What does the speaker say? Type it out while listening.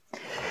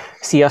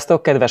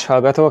Sziasztok, kedves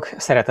hallgatók!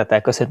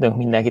 Szeretettel köszöntünk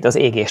mindenkit az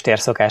Égéstér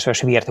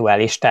szokásos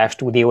virtuális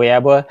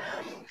távstúdiójából,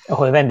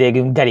 ahol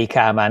vendégünk Deli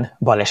Kálmán,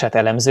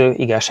 balesetelemző,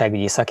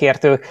 igazságügyi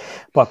szakértő,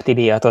 Pap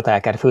Tibi, a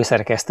Totálkár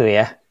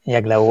főszerkesztője,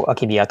 Jegleo,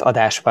 aki miatt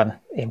adás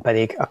van, én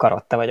pedig a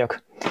Karotta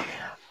vagyok.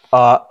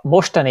 A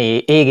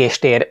mostani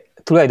Égéstér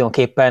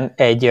tulajdonképpen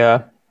egy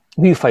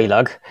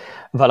műfajilag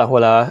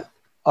valahol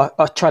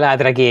a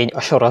családregény, a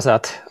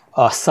sorozat,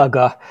 a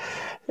szaga,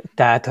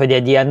 tehát, hogy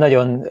egy ilyen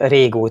nagyon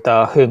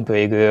régóta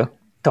hömpölygő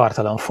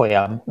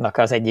tartalomfolyamnak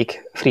az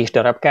egyik friss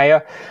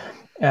darabkája,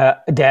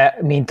 de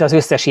mint az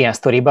összes ilyen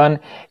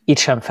sztoriban, itt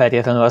sem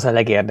feltétlenül az a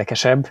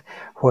legérdekesebb,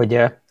 hogy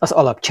az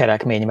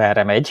alapcselekmény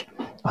merre megy,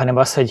 hanem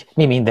az, hogy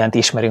mi mindent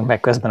ismerünk meg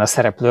közben a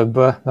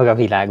szereplőkből, meg a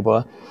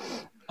világból.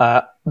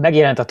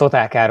 Megjelent a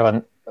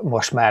Totálkáron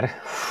most már,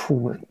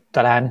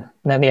 talán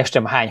nem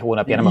értem hány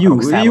hónapja, nem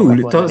akarok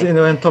számokat mondani. Én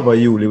olyan tavaly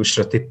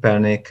júliusra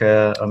tippelnék,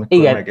 amikor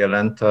igen,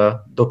 megjelent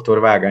a dr.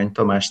 Vágány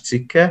Tamás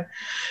cikke,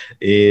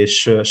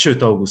 és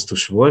sőt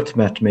augusztus volt,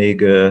 mert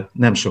még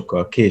nem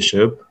sokkal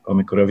később,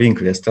 amikor a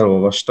Winkli ezt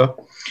elolvasta,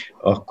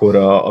 akkor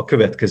a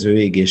következő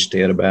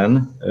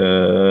Égéstérben,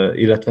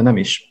 illetve nem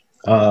is,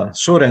 a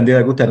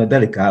sorrendileg utána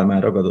Deli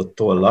Kálmán ragadott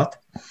tollat,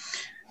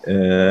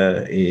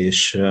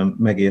 és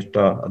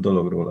megírta a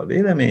dologról a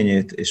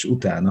véleményét, és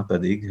utána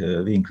pedig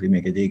Winkli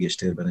még egy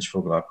Égéstérben is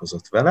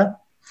foglalkozott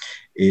vele,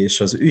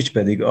 és az ügy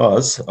pedig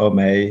az,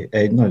 amely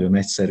egy nagyon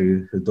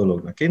egyszerű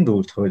dolognak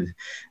indult, hogy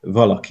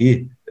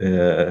valaki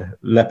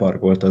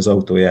leparkolta az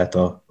autóját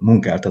a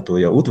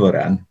munkáltatója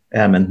udvarán,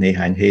 elment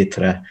néhány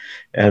hétre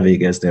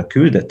elvégezni a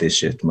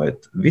küldetését, majd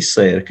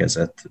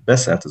visszaérkezett,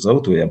 beszállt az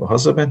autójába,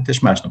 hazament, és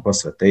másnap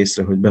azt vette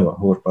észre, hogy be van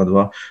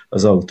horpadva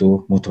az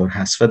autó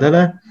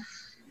motorházfedele,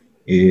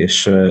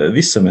 és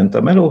visszament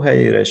a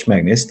melóhelyére, és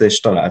megnézte, és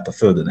talált a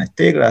földön egy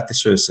téglát,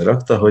 és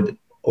összerakta, hogy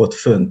ott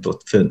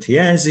fönt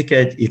hiányzik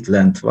egy, itt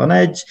lent van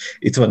egy,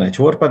 itt van egy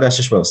horpadás,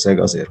 és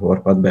valószínűleg azért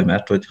horpad be,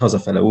 mert hogy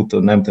hazafele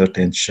úton nem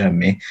történt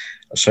semmi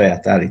a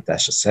saját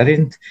állítása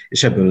szerint,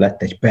 és ebből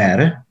lett egy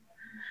per,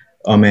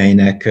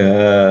 amelynek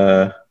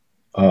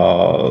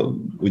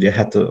ugye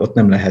hát ott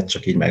nem lehet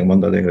csak így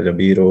megmondani, hogy a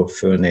bíró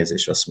fölnéz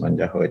és azt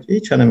mondja, hogy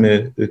így,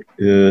 hanem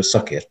ő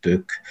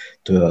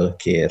szakértőktől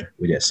kér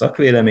ugye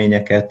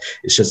szakvéleményeket,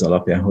 és ez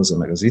alapján hozza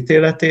meg az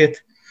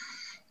ítéletét,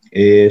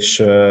 és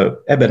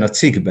ebben a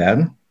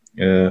cikkben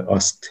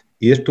azt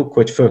írtuk,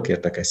 hogy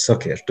fölkértek egy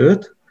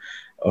szakértőt,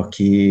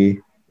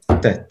 aki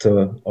tett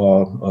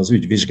az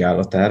ügy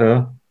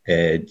vizsgálatára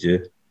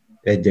egy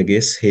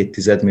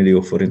 1,7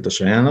 millió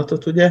forintos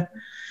ajánlatot, ugye,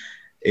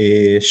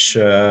 és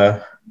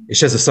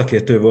ez a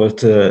szakértő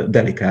volt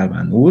Deli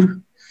Kálmán úr,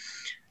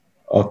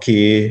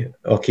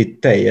 aki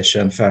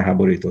teljesen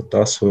felháborította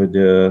az,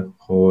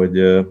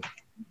 hogy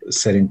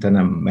szerinte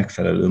nem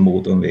megfelelő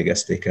módon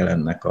végezték el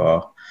ennek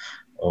a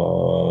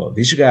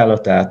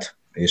vizsgálatát,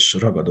 és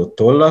ragadott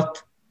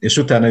tollat, és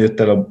utána jött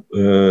el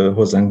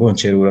hozzánk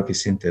Goncsér úr, aki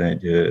szintén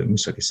egy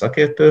műszaki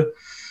szakértő,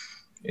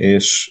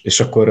 és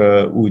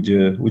akkor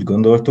úgy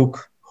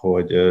gondoltuk,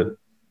 hogy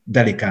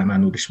Deli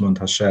Kálmán úr is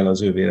mondhassa el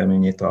az ő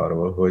véleményét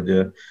arról,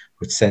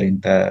 hogy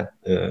szerinte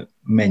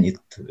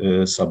mennyit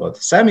szabad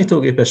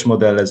számítógépes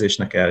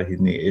modellezésnek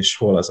elhinni, és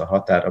hol az a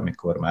határ,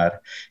 amikor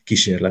már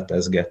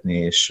kísérletezgetni,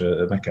 és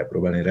meg kell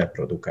próbálni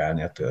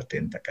reprodukálni a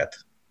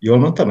történteket. Jól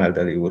mondtam el,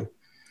 Deli úr?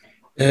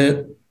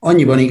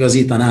 Annyiban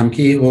igazítanám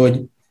ki,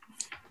 hogy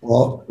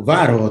a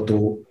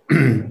várható,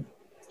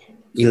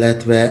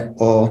 illetve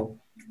a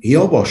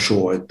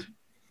javasolt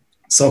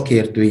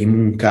szakértői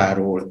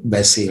munkáról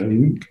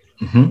beszélünk,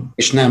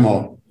 és nem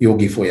a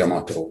jogi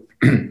folyamatról.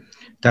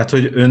 Tehát,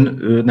 hogy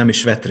ön nem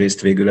is vett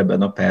részt végül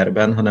ebben a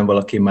perben, hanem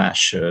valaki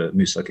más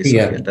műszaki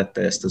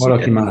szakértette ezt az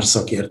valaki ügyet. Más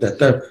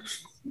szakértette.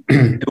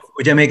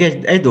 Ugye még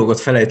egy dolgot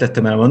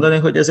felejtettem elmondani,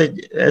 hogy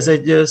ez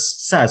egy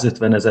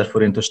 150 000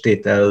 forintos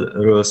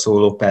tételről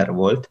szóló per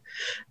volt,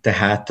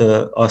 tehát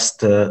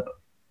azt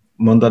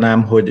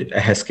mondanám, hogy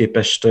ehhez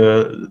képest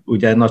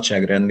ugye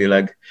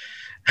nagyságrendileg,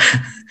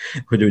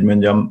 hogy úgy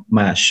mondjam,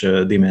 más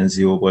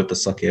dimenzió volt a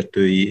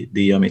szakértői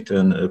díj, amit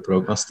ön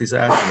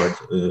prognosztizált,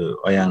 vagy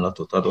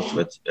ajánlatot adott,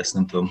 vagy ezt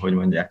nem tudom, hogy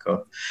mondják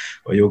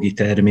a jogi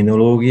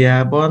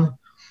terminológiában.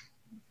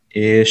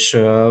 És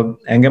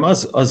engem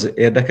az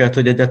érdekelt,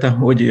 hogy egyáltalán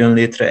hogy jön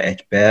létre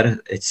egy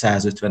per egy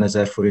 150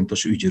 000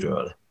 forintos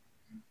ügyről.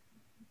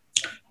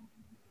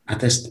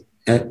 Hát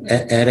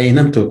erre én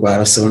nem tudok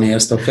válaszolni,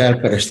 ezt a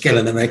felperest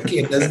kellene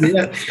megkérdezni,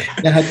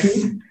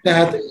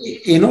 tehát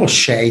én azt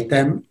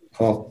sejtem,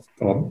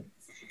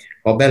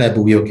 ha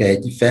belebújok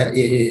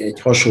egy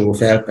hasonló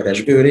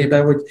felperes bőrébe,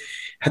 hogy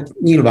hát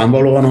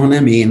nyilvánvalóan, ha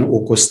nem én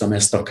okoztam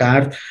ezt a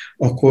kárt,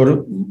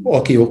 akkor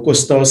aki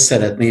okozta, azt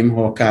szeretném,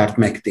 ha a kárt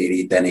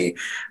megtérítené.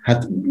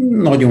 Hát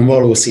nagyon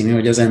valószínű,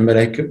 hogy az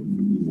emberek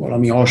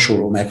valami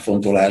hasonló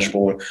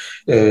megfontolásból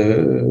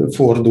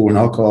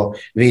fordulnak a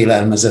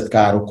vélelmezett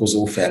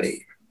károkozó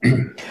felé.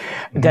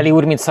 Deli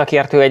úr, mint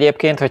szakértő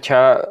egyébként,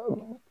 hogyha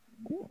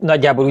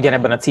nagyjából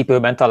ugyanebben a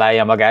cipőben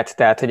találja magát,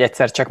 tehát hogy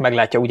egyszer csak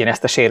meglátja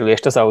ugyanezt a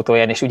sérülést az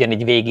autóján, és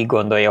ugyanígy végig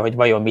gondolja, hogy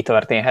vajon mi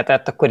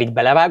történhetett, akkor így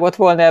belevágott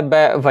volna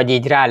ebbe, vagy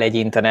így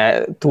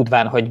rálegyintene,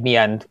 tudván, hogy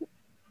milyen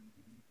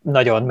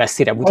nagyon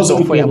messzire mutató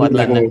folyamat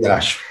lenne.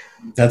 Megoldás.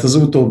 Tehát az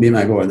utóbbi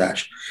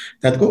megoldás.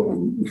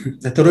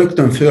 Tehát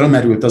rögtön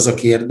fölmerült az a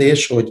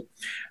kérdés,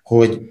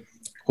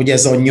 hogy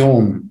ez a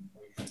nyom,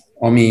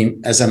 ami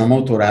ezen a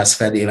motorház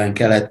fedélen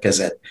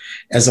keletkezett,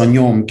 ez a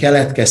nyom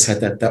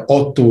keletkezhetette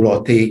attól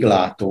a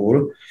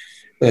téglától,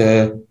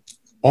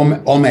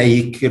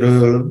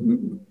 amelyikről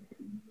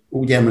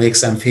úgy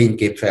emlékszem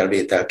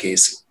fényképfelvétel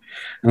készül.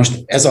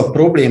 Most ez a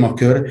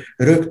problémakör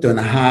rögtön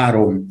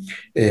 3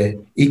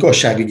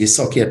 igazságügyi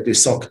szakértő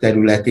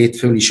szakterületét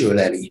föl is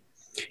öleli.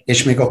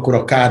 És még akkor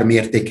a kár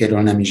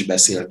mértékéről nem is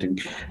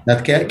beszéltünk.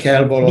 Tehát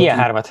kell valaki... Milyen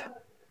 3?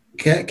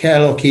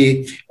 Kell,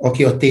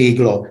 aki a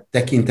tégla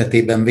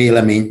tekintetében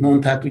véleményt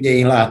mond. Hát ugye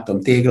én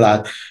láttam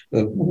téglát,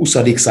 20.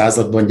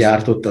 században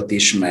gyártottat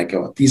is, meg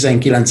a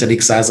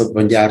 19.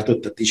 században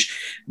gyártottat is,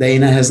 de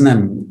én ehhez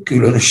nem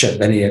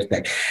különösebben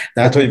értek.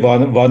 Tehát, hogy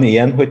van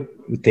ilyen, hogy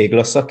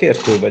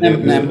téglaszakértő, vagy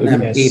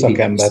nem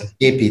szakember?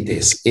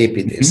 Építész.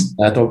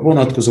 Tehát a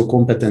vonatkozó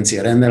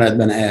kompetencia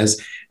rendeletben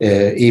ehhez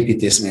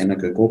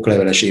építészmérnökök,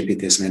 okleveles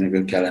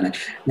építészmérnökök kellene.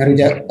 Mert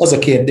ugye az a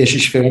kérdés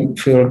is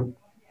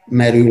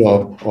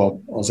fölmerül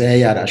az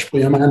eljárás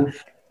folyamán,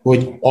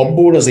 hogy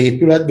abból az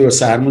épületből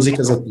származik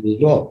ez a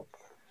tégla.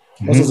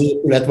 Az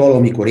épület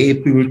valamikor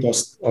épült,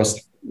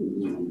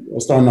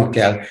 azt annak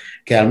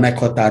kell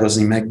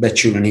meghatározni,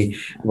 megbecsülni,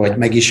 vagy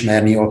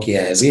megismerni, aki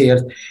ehhez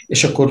ért,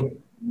 és akkor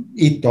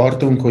itt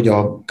tartunk, hogy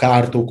a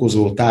kárt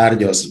okozó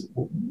tárgy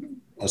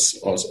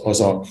az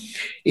a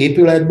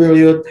épületből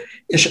jött,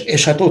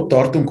 és hát ott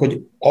tartunk,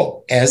 hogy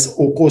ez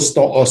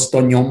okozta azt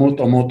a nyomot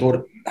a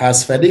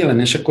motorház fedélen,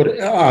 és akkor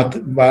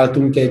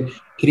átváltunk egy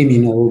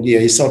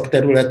kriminológiai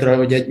szakterületre,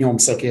 hogy egy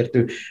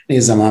nyomszakértő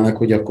nézze már meg,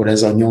 hogy akkor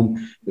ez a nyom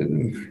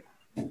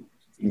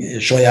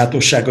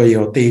sajátosságai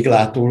a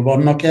téglától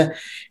vannak-e.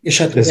 És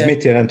hát ez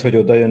mit jelent, hogy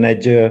oda jön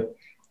egy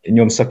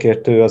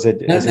nyomszakértő, az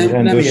egy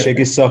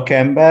rendőrségi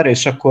szakember,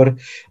 és akkor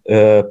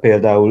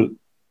például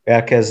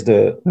elkezd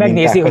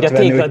megnézi, hogy a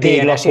tégla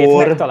DNS-ét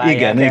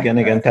megtalálják.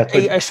 Igen. Tehát,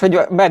 hogy... És hogy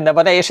benne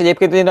van-e, és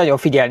egyébként nagyon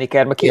figyelni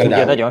kell, mert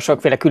ugye nagyon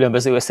sokféle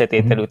különböző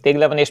összetételű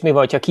tégla van, és mi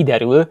van, ha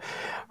kiderül,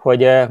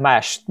 hogy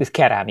más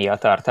kerámia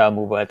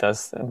tartalmú volt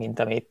az, mint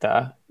amit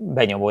a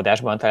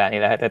benyomódásban találni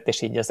lehetett,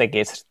 és így az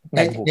egész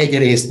megbuk.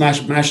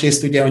 Egyrészt,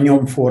 másrészt ugye a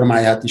nyom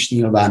formáját is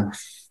nyilván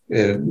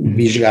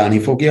vizsgálni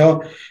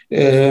fogja,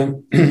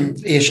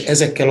 és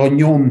ezekkel a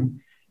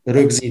nyom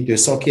rögzítő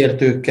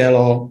szakértőkkel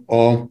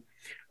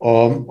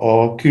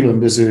a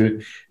különböző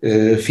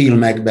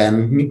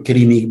filmekben,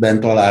 krimikben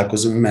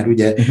találkozunk, mert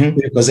ugye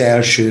ők az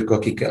elsők,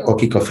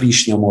 akik a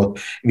friss nyomot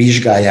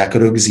vizsgálják,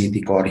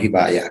 rögzítik,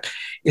 archiválják.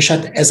 És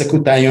hát ezek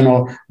után jön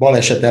a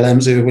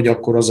balesetelemző, hogy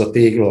akkor az a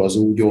tégla az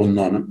úgy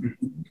onnan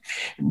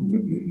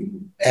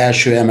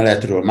első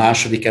emeletről,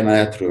 második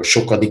emeletről,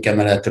 sokadik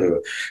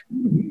emeletről,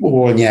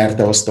 hol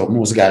nyerte azt a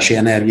mozgási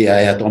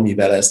energiáját,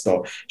 amivel ezt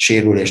a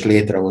sérülést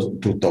létre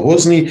tudta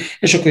hozni,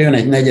 és akkor jön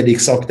egy 4.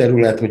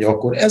 szakterület, hogy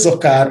akkor ez a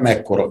kár,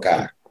 mekkora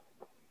kár.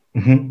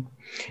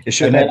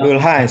 És ön ebből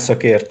hány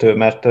szakértő,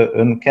 mert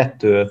ön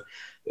 2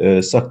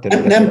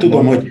 szakterület. Nem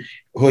tudom,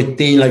 hogy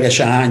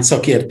ténylegesen hány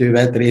szakértő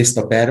vett részt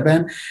a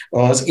perben.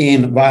 Az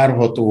én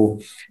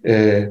várható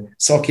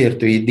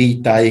szakértői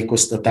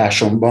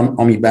díjtájékoztatásomban,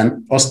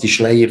 amiben azt is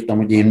leírtam,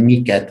 hogy én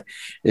miket,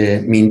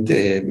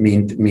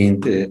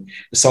 mint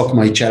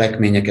szakmai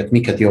cselekményeket,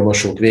 miket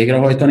javasolok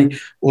végrehajtani,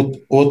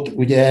 ott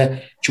ugye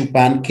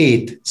csupán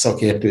 2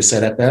 szakértő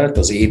szerepelt,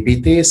 az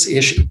építész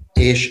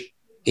és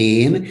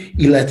én,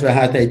 illetve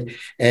hát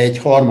egy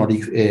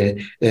harmadik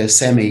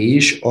személy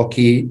is,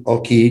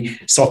 aki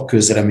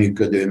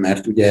szakközreműködő,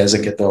 mert ugye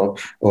ezeket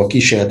a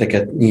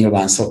kísérleteket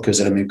nyilván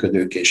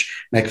szakközreműködők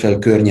és megfelelő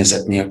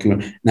környezet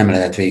nélkül nem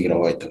lehet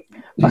végrehajtani.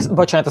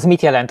 Bocsánat, az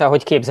mit jelent,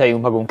 ahogy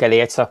képzeljünk magunk elé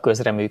egy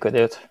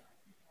szakközreműködőt?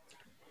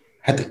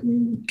 Hát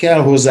kell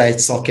hozzá egy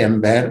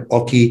szakember,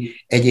 aki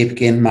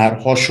egyébként már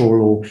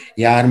hasonló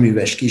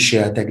járműves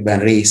kísérletekben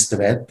részt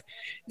vett.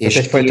 És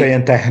egyfajta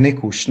ilyen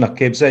technikusnak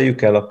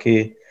képzeljük el,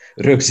 aki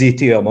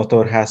rögzíti a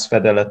motorház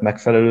fedelet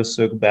megfelelő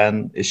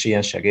szögben, és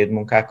ilyen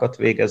segédmunkákat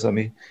végez,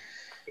 ami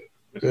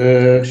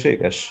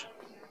szükséges?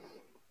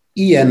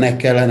 Ilyennek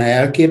kellene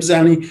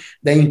elképzelni,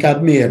 de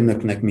inkább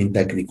mérnöknek, mint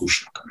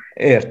technikusnak.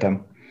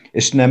 Értem.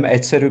 És nem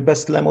egyszerűbb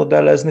ezt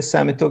lemodellezni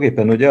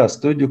számítógépen? Ugye azt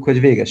tudjuk, hogy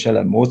véges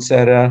elem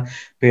módszerrel,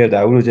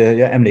 például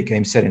ugye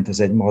emlékeim szerint ez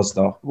egy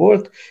Mazda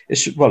volt,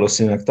 és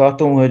valószínűleg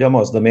tartom, hogy a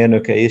Mazda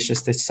mérnökei is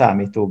ezt egy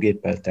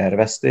számítógéppel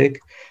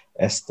tervezték,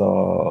 ezt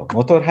a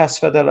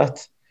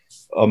motorházfedelet,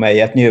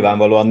 amelyet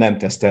nyilvánvalóan nem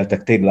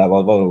teszteltek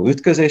téglával való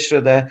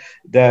ütközésre,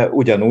 de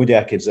ugyanúgy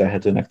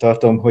elképzelhetőnek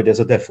tartom, hogy ez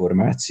a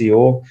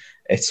deformáció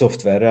egy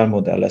szoftverrel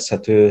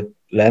modellezhető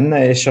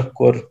lenne, és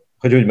akkor,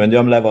 hogy úgy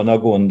mondjam, le van a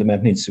gond,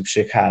 mert nincs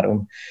szükség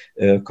 3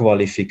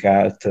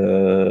 kvalifikált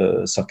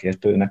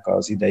szakértőnek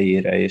az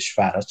idejére és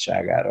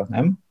fáradtságára,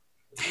 nem?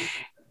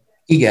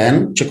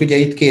 Igen, csak ugye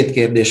itt két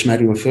kérdés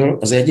merül föl.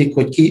 Az egyik,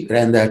 hogy ki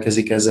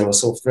rendelkezik ezzel a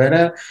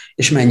szoftverrel,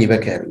 és mennyibe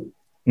kerül.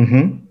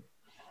 Uh-huh.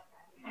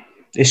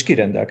 És ki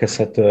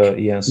rendelkezhet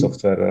ilyen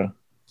szoftverrel?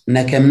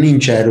 Nekem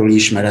nincs erről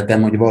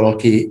ismeretem, hogy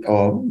valaki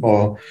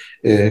a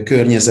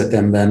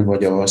környezetemben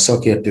vagy a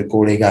szakértő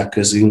kollégák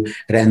közül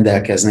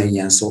rendelkezne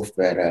ilyen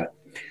szoftverrel.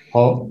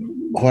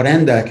 Ha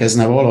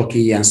rendelkezne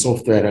valaki ilyen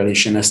szoftverrel,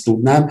 és én ezt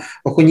tudnám,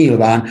 akkor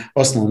nyilván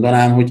azt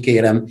mondanám, hogy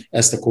kérem,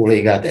 ezt a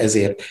kollégát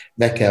ezért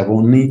be kell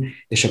vonni,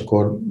 és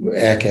akkor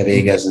el kell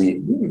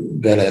végezni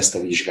vele ezt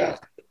a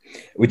vizsgálatot.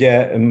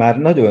 Ugye már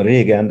nagyon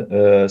régen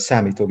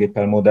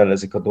számítógéppel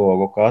modellezik a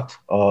dolgokat,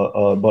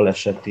 a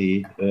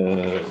baleseti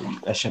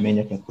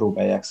eseményeket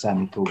próbálják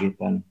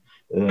számítógépen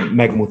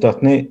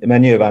megmutatni,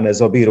 mert nyilván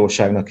ez a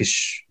bíróságnak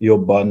is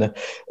jobban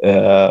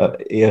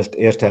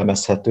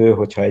értelmezhető,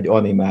 hogyha egy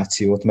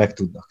animációt meg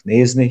tudnak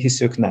nézni,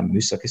 hisz ők nem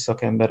műszaki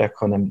szakemberek,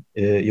 hanem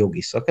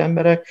jogi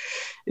szakemberek,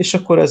 és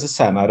akkor ez a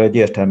számára egy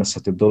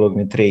értelmezhetőbb dolog,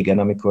 mint régen,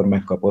 amikor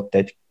megkapott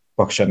egy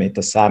paksamét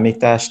a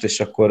számítást, és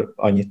akkor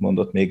annyit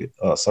mondott még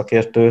a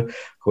szakértő,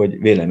 hogy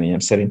véleményem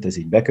szerint ez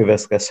így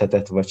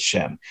bekövetkezhetett, vagy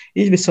sem.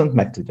 Így viszont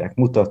meg tudják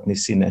mutatni,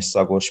 színes,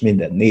 szagos,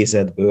 minden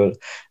nézetből,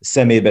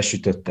 szemébe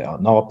sütötte a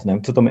nap,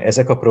 nem tudom,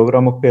 ezek a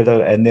programok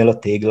például ennél a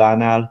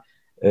téglánál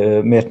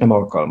miért nem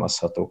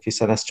alkalmazhatók,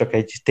 hiszen ez csak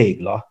egy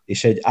tégla,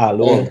 és egy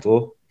álló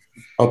autó.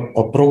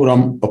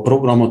 A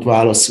programot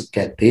válasszuk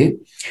ketté,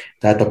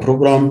 tehát a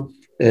program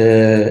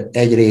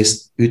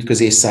egyrészt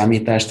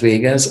ütközésszámítást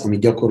végez, ami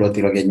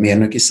gyakorlatilag egy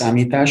mérnöki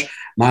számítás,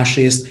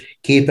 másrészt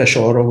képes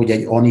arra, hogy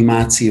egy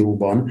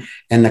animációban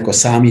ennek a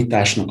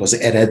számításnak az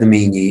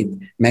eredményét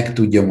meg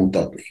tudja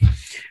mutatni.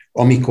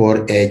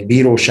 Amikor egy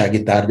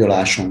bírósági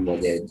tárgyaláson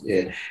vagy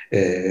egy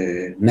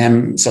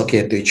nem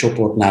szakértői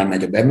csoportnál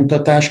megy a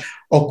bemutatás,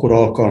 akkor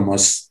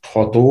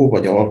alkalmazható,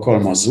 vagy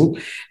alkalmazzuk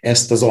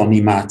ezt az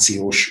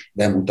animációs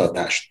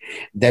bemutatást.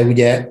 De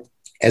ugye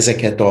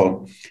ezeket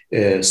a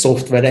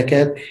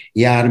szoftvereket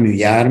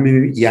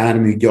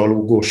jármű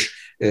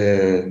gyalogos,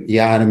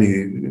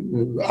 jármű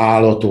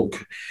állatok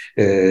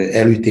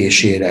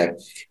elütésére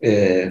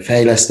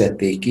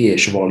fejlesztették ki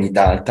és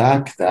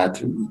validálták,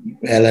 tehát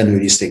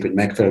ellenőrizték, hogy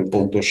megfelelő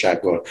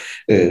pontossággal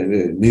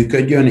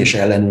működjön, és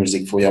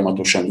ellenőrzik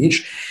folyamatosan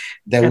is.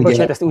 De ugye...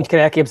 Bocsánat, ezt úgy kell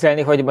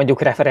elképzelni, hogy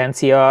mondjuk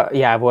referencia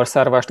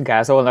jávorszarvast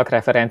gázolnak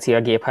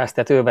referencia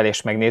gépháztetővel,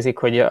 és megnézik,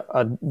 hogy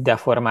a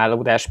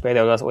deformálódás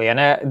például az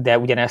olyan-e, de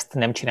ugyanezt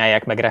nem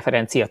csinálják meg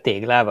referencia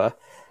téglával?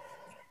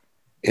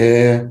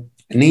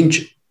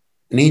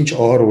 Nincs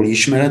arról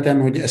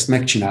ismeretem, hogy ezt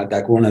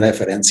megcsinálták volna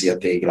referencia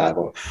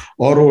téglával.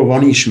 Arról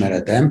van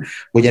ismeretem,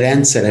 hogy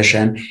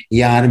rendszeresen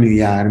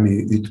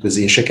jármű-jármű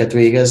ütközéseket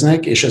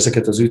végeznek, és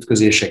ezeket az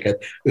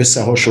ütközéseket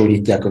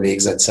összehasonlítják a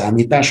végzett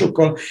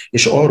számításokkal,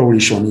 és arról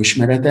is van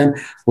ismeretem,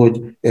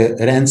 hogy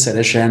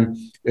rendszeresen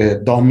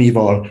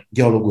dammival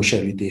gyalogos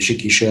elütési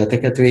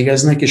kísérleteket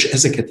végeznek, és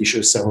ezeket is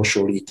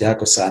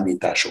összehasonlítják a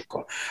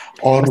számításokkal.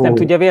 Arról... Azt nem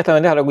tudja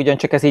véletlenül, ne haragudjon,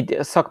 csak ez így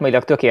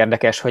szakmailag tök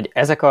érdekes, hogy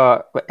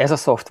ez a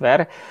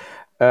szoftver,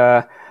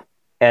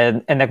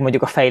 ennek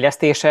mondjuk a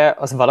fejlesztése,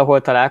 az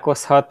valahol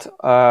találkozhat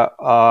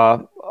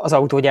az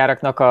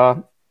autógyáraknak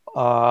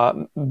a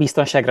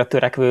biztonságra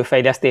törekvő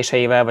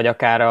fejlesztéseivel, vagy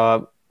akár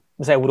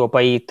az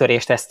európai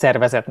törésteszt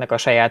szervezetnek a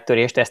saját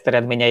törésteszt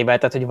eredményeivel,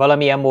 tehát hogy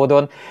valamilyen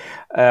módon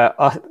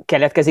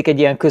keletkezik egy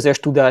ilyen közös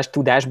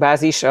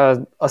tudásbázis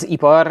az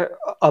ipar,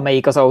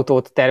 amelyik az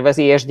autót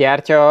tervezi és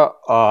gyártja,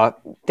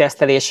 a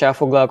teszteléssel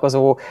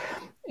foglalkozó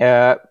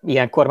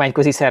ilyen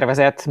kormányközi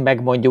szervezet,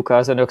 meg mondjuk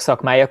az önök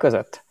szakmája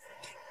között?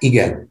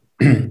 Igen.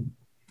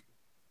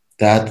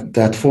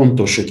 Tehát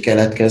fontos, hogy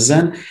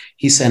keletkezzen,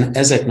 hiszen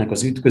ezeknek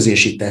az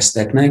ütközési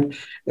teszteknek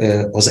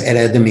az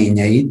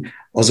eredményeit,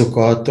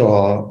 azokat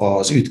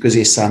az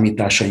ütközés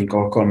számításaink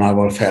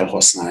alkalmával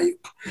felhasználjuk.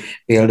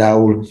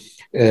 Például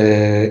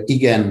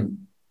igen,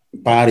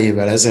 pár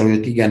évvel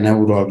ezelőtt igen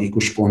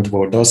neuralgikus pont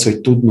volt az, hogy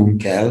tudnunk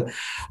kell,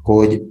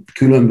 hogy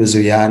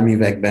különböző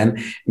járművekben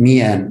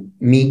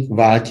mi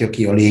váltja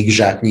ki a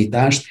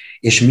légzsáknyitást,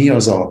 és mi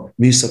az a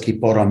műszaki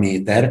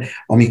paraméter,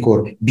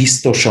 amikor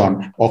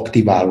biztosan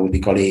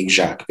aktiválódik a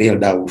légzsák,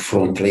 például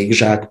front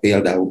légzsák,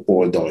 például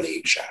oldal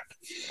légzsák.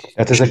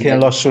 Hát ezek ilyen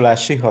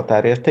lassulási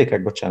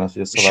határértékek? Bocsánat,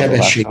 hogy a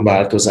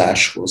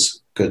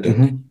sebességváltozáshoz kötött.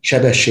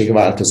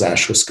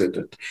 Sebességváltozáshoz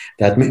kötött.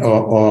 Tehát mi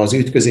az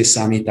ütközés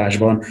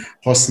számításban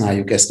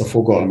használjuk ezt a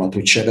fogalmat,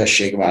 hogy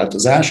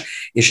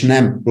sebességváltozás, és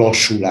nem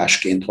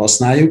lassulásként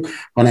használjuk,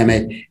 hanem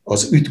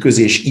az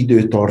ütközés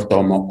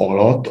időtartalma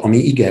alatt, ami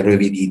igen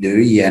rövid idő,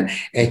 ilyen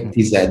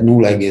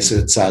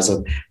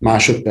 0,5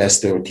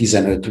 másodperctől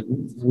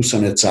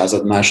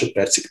 15-25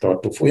 másodpercig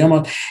tartó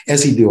folyamat,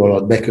 ez idő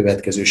alatt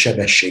bekövetkező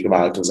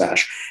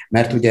sebességváltozás.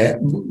 Mert ugye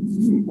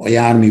a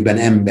járműben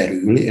ember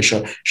ül, és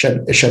a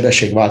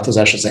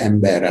sebességváltozás az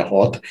emberre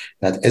hat,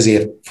 tehát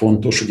ezért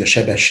fontos, hogy a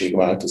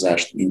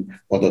sebességváltozást, mint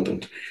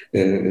adatot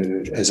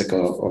ezek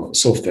a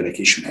szoftverek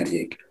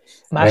ismerjék.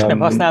 Más nem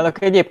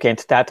használnak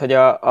egyébként? Tehát, hogy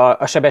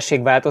a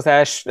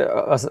sebességváltozás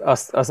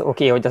az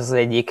oké, hogy az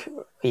egyik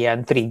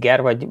ilyen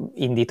trigger, vagy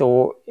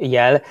indító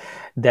jel,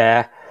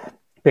 de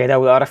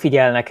például arra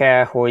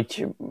figyelnek-e,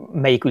 hogy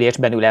melyik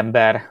ülésben ül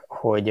ember,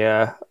 hogy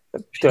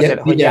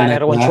jár-e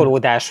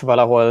roncsolódás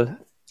valahol?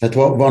 Tehát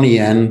van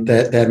ilyen,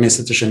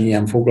 természetesen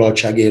ilyen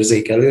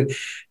foglaltságérzékelő,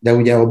 de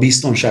ugye a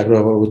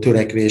biztonságra való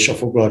törekvés a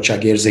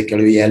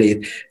foglaltságérzékelő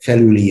jelét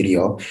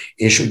felülírja,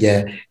 és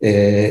ugye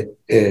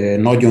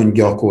nagyon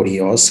gyakori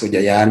az, hogy a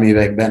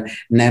járművekben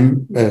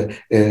nem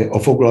a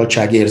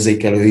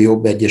foglaltságérzékelő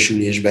jobb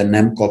egyesülésben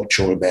nem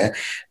kapcsol be,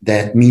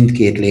 de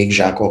mindkét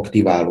légzsák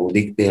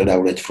aktiválódik,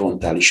 például egy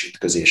frontális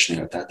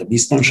ütközésnél. Tehát a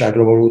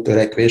biztonságra való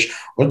törekvés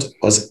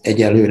az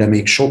egyelőre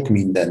még sok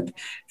mindent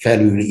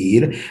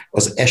felülír,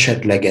 az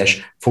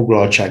esetleges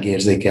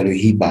foglaltságérzékelő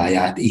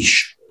hibáját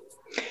is.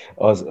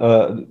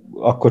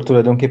 Akkor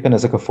tulajdonképpen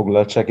ezek a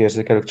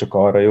foglaltságérzékelők csak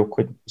arra jók,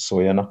 hogy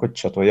szóljanak, hogy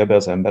csatolja be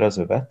az ember az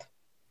övet?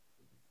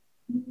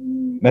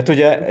 Mert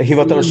ugye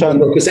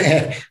hivatalosan...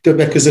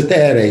 Többek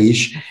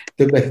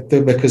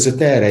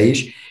között erre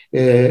is,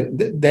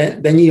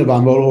 de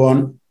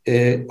nyilvánvalóan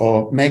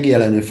a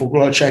megjelenő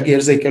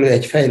foglaltságérzékelő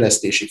egy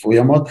fejlesztési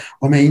folyamat,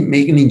 amely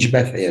még nincs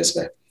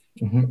befejezve.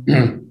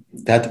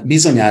 Tehát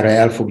bizonyára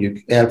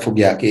el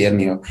fogják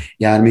érni a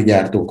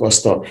járműgyártók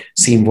azt a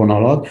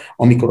színvonalat,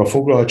 amikor a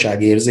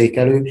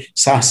foglaltságérzékelő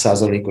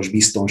 100%-os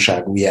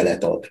biztonságú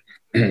jelet ad.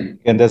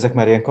 Igen, de ezek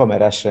már ilyen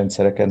kamerás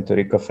rendszereken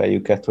törik a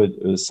fejüket, hogy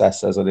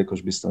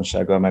 100%-os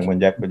biztonsággal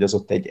megmondják, hogy az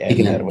ott egy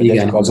ember, vagy egy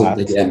kabát. Az ott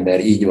egy ember,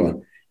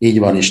 így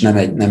van, és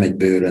nem egy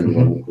bőrön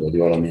való, vagy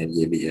valami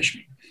egyéb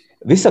ilyesmi.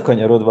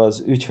 Visszakanyarodva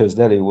az ügyhöz,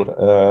 Deli úr,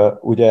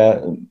 ugye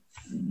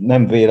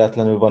nem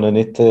véletlenül van ön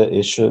itt,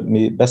 és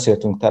mi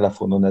beszéltünk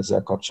telefonon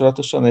ezzel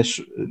kapcsolatosan,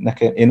 és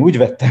én úgy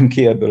vettem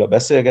ki ebből a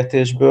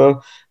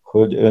beszélgetésből,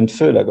 hogy önt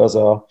főleg az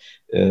a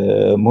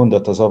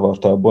mondata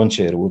zavarta a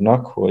Boncsér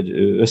úrnak, hogy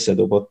ő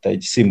összedobott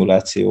egy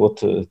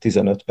szimulációt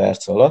 15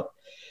 perc alatt,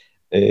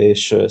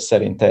 és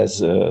szerint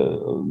ez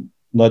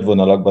nagy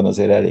vonalakban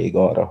azért elég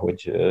arra,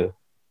 hogy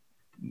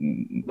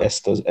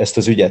ezt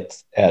az ügyet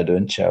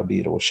eldöntse a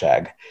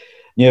bíróság.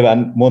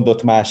 Nyilván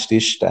mondott mást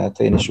is, tehát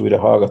én is újra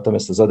hallgattam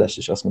ezt az adást,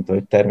 és azt mondta,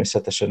 hogy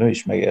természetesen ő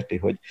is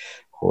megérti,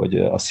 hogy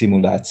a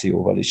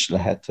szimulációval is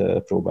lehet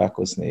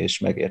próbálkozni, és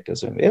megérti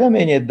az ön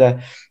véleményét,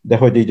 de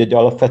hogy így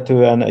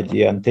alapvetően egy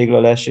ilyen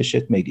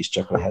téglaleesését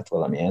mégiscsak lehet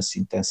valamilyen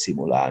szinten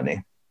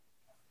szimulálni.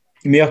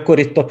 Mi akkor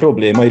itt a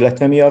probléma,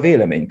 illetve mi a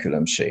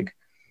véleménykülönbség?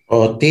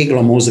 A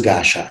tégla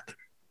mozgását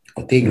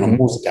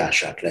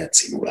lehet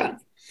szimulálni.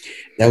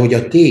 De hogy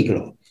a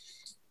tégla,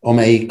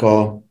 amelyik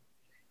a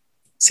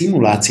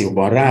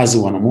szimulációban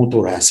rázóan a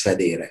motorház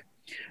fedére,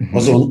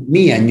 azon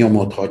milyen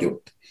nyomot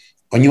hagyott?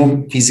 A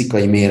nyom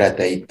fizikai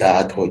méreteit,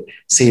 tehát, hogy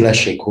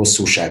szélesség,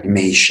 hosszúság,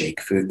 mélység,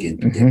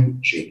 főként ugye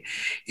mélység.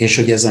 És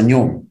hogy ez a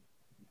nyom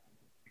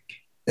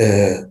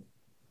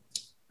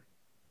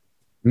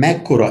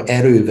mekkora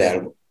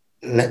erővel,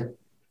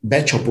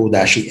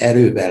 becsapódási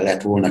erővel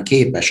lett volna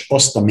képes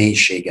azt a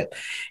mélységet,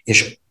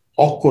 és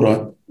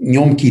akkora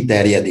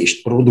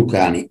nyomkiterjedést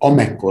produkálni,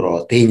 amekkora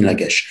a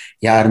tényleges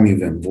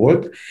járművön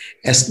volt,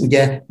 ezt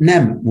ugye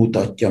nem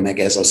mutatja meg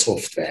ez a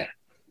szoftver.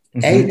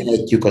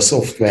 Ejthetjük a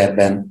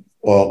szoftverben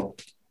a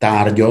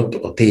tárgyat,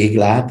 a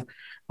téglát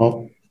a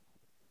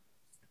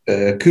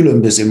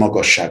különböző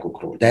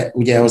magasságokról. De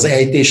ugye az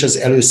ejtés az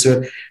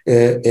először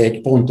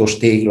egy pontos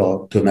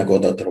tégla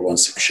tömegadatra van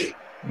szükség.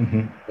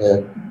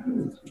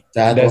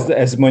 Tehát de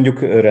ez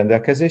mondjuk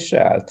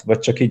rendelkezésre állt? Vagy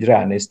csak így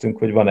ránéztünk,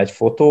 hogy van egy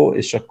fotó,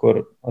 és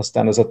akkor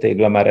aztán az a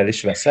tégla már el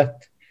is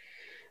veszett?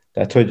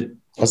 Tehát, hogy...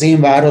 Az én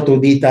várható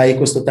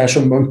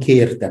díjtájékoztatásomban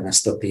kértem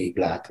ezt a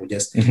téglát, hogy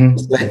ezt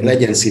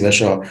legyen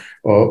szíves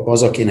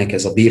az, akinek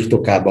ez a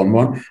birtokában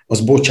van,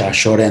 az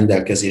bocsássa a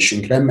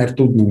rendelkezésünkre, mert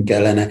tudnunk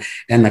kellene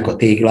ennek a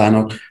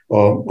téglának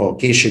a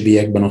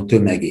későbbiekben a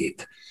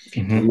tömegét.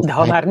 De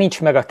ha már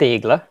nincs meg a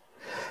tégla,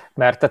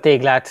 mert a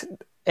téglát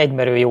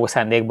egymerő jó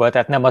szándékból,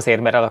 tehát nem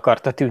azért, mert el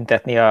akarta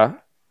tüntetni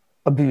a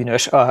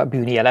bűnös a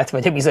bűnjelet,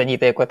 vagy a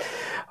bizonyítékot,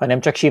 hanem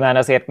csak simán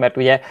azért, mert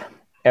ugye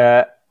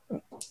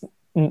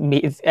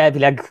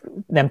elvileg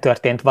nem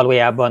történt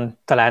valójában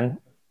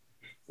talán,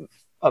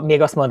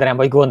 még azt mondanám,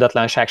 hogy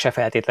gondatlanság se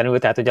feltétlenül,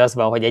 tehát hogy az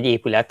van, hogy egy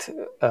épület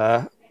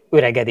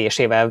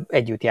öregedésével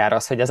együtt jár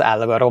az, hogy az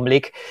állaga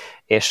romlik,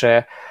 és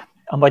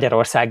a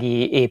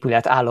magyarországi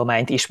épület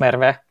állományt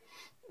ismerve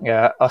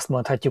azt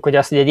mondhatjuk, hogy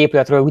az, hogy egy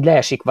épületről úgy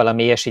leesik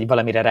valami, és így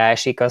valamire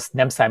ráesik, az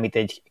nem számít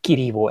egy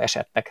kirívó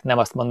esetnek. Nem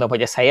azt mondom,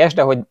 hogy ez helyes,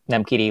 de hogy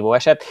nem kirívó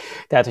eset.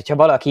 Tehát, hogyha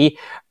valaki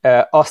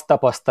azt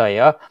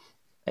tapasztalja,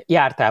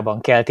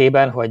 jártában,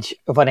 keltében, hogy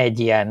van egy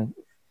ilyen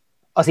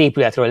az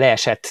épületről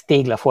leesett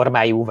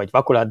téglaformájú, vagy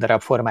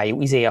vakolatdarab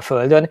formájú izé a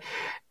földön,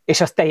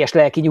 és azt teljes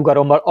lelki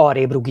nyugalommal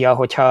arrébb rúgja,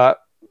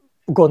 hogyha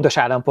gondos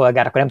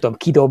állampolgár, akkor nem tudom,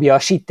 kidobja,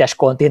 sittes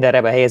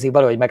konténerbe helyezi,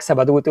 valahogy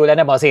megszabadult tőle,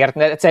 nem azért,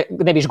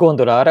 nem is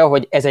gondol arra,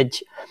 hogy ez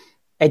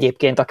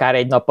egyébként akár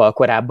egy nappal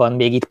korábban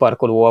még itt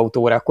parkoló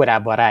autóra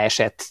korábban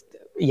ráesett,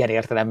 ilyen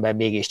értelemben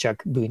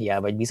mégiscsak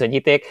bűnjel vagy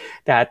bizonyíték,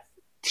 tehát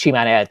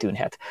simán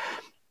eltűnhet.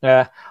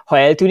 Ha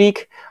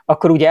eltűnik,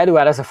 akkor ugye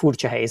előáll az a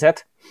furcsa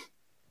helyzet,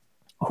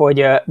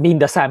 hogy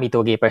mind a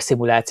számítógépes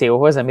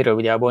szimulációhoz, amiről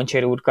ugye a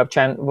Boncsér úr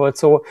kapcsán volt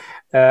szó,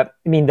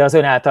 mind az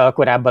ön által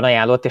korábban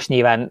ajánlott, és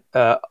nyilván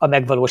a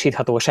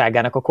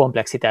megvalósíthatóságának a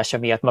komplexitása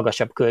miatt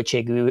magasabb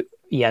költségű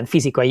ilyen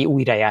fizikai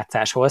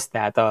újrajátszáshoz,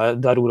 tehát a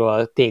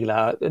darúról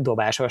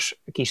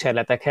tégladobásos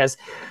kísérletekhez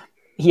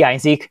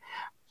hiányzik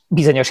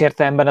bizonyos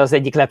értelemben az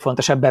egyik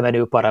legfontosabb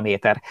bemenő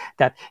paraméter.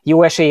 Tehát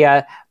jó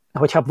eséllyel,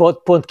 hogyha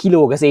pont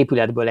kilóg az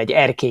épületből egy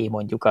erkély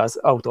mondjuk az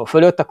autó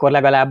fölött, akkor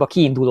legalább a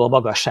kiinduló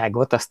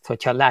magasságot, azt,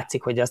 hogyha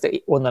látszik, hogy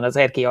onnan az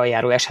erkély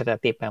aljáról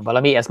eshetett éppen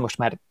valami, ez most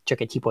már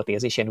csak egy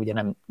hipotézis, én ugye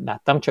nem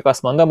láttam, csak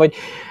azt mondom, hogy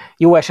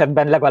jó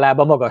esetben legalább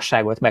a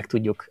magasságot meg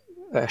tudjuk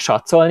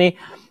satszolni,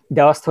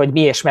 de azt, hogy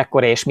mi és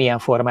mekkora és milyen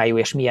formájú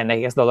és milyen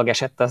nehéz dolog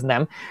esett, az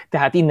nem.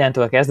 Tehát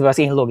innentől kezdve az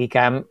én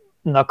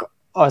logikámnak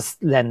az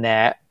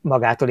lenne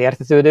magától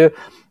értetődő,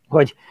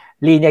 hogy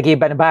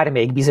lényegében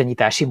bármelyik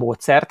bizonyítási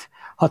módszert,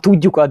 ha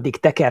tudjuk addig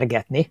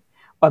tekergetni,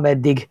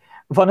 ameddig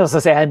van az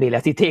az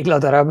elméleti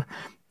tégladarab,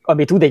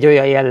 ami tud egy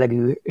olyan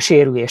jellegű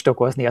sérülést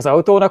okozni az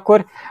autón,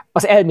 akkor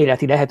az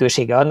elméleti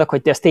lehetősége annak,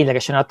 hogy ez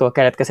ténylegesen attól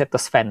keletkezett,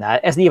 az fennáll.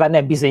 Ez nyilván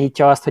nem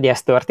bizonyítja azt, hogy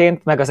ez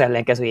történt, meg az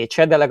ellenkezőjét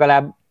se, de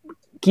legalább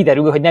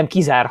kiderül, hogy nem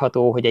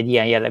kizárható, hogy egy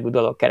ilyen jellegű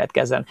dolog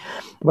keletkezzen.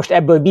 Most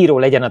ebből bíró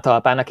legyen a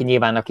talpán,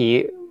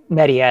 aki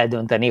meri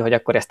eldönteni, hogy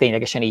akkor ez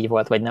ténylegesen így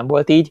volt, vagy nem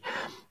volt így,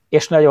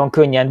 és nagyon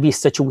könnyen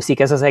visszacsúszik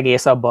ez az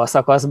egész abba a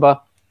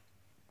szakaszba,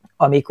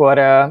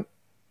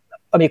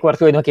 amikor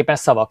tulajdonképpen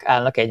szavak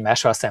állnak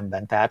egymással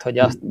szemben. Tehát, hogy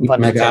azt van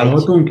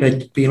megállhatunk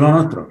egy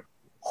pillanatra?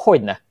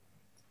 Hogyne.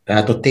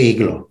 Tehát a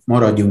tégla,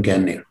 maradjunk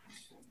ennél.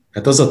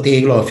 Tehát az a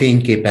tégla a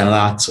fényképen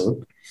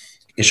látszott,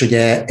 és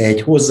ugye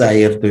egy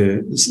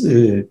hozzáértő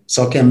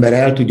szakember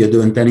el tudja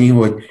dönteni,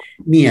 hogy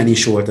milyen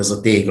is volt ez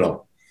a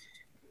tégla.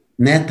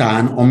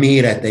 Netán a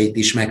méreteit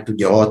is meg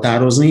tudja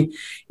határozni,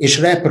 és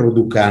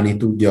reprodukálni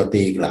tudja a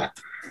téglát.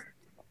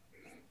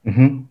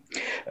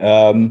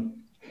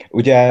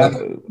 Ugye...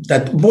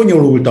 Tehát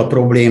bonyolult a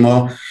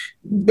probléma,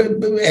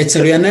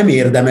 egyszerűen nem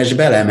érdemes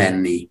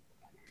belemenni.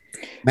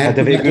 Mert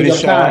de végül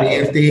is a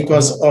kárérték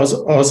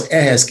az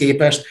ehhez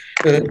képest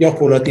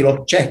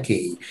gyakorlatilag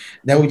csekély.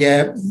 De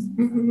ugye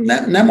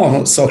nem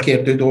a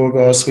szakértő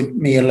dolga az, hogy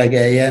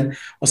mérlegeljen,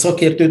 a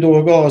szakértő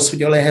dolga az,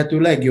 hogy a lehető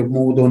legjobb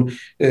módon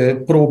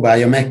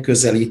próbálja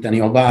megközelíteni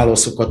a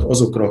válaszokat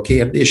azokra a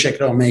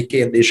kérdésekre, amely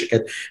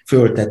kérdéseket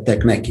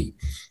föltettek neki.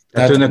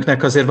 Tehát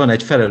önöknek azért van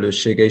egy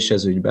felelőssége is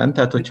ez ügyben,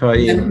 tehát hogyha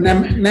én...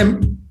 Nem,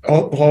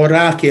 ha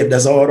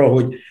rákérdez arra,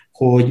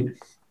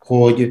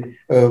 hogy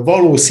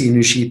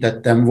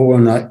valószínűsítettem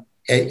volna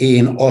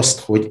én azt,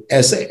 hogy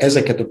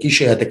ezeket a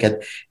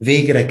kísérleteket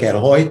végre kell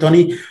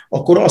hajtani,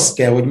 akkor azt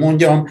kell, hogy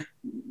mondjam,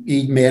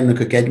 így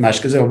mérnökök egymás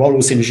között, a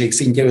valószínűség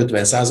szintje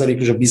 50%,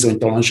 és a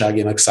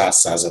bizonytalanságé meg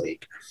 100%.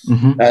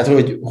 Tehát,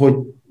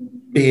 hogy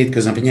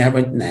hétköznapi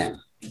nyelven, hogy nem.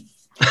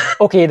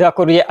 Oké, de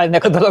akkor ugye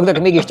ennek a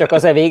dolognak mégiscsak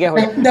az a vége,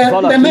 hogy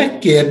de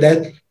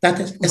megkérdez.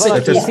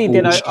 Valaki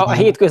szintén a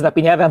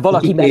hétköznapi nyelven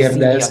valaki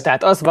megszívja.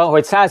 Tehát az van,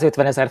 hogy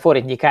 150 000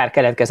 forintnyi kár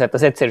keletkezett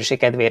az egyszerűség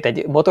kedvéért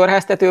egy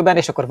motorháztetőben,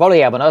 és akkor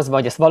valójában az van,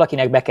 hogy ezt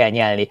valakinek be kell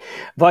nyelni.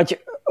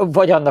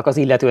 Vagy annak az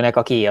illetőnek,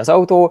 aki az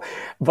autó,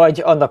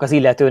 vagy annak az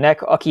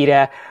illetőnek,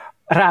 akire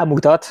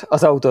rámutat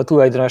az autó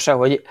tulajdonosa,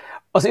 hogy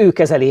az ő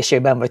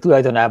kezelésében vagy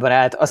tulajdonában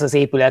állt az az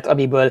épület,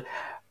 amiből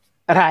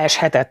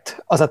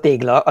ráeshetett az a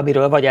tégla,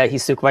 amiről vagy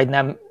elhisszük, vagy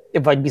nem,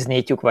 vagy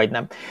bizonyítjuk, vagy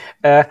nem.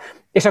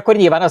 És akkor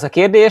nyilván az a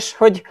kérdés,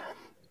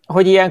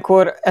 hogy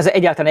ilyenkor ez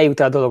egyáltalán eljut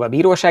a dolog a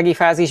bírósági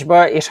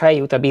fázisba, és ha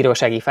eljut a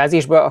bírósági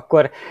fázisba,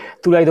 akkor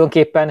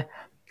tulajdonképpen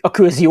a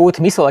közjót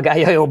mi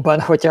szolgálja jobban,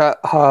 hogyha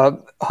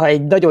ha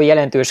egy nagyon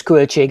jelentős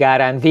költség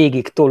árán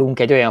végig tolunk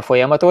egy olyan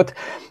folyamatot,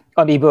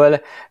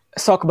 amiből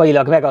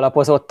szakmailag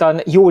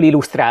megalapozottan, jól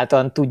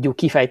illusztráltan tudjuk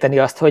kifejteni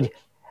azt, hogy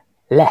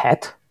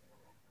lehet,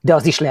 de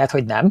az is lehet,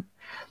 hogy nem.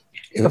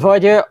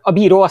 Vagy a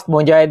bíró azt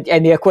mondja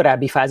ennél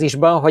korábbi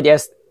fázisban, hogy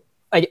ez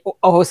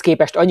ahhoz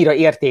képest annyira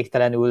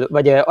értéktelenül,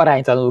 vagy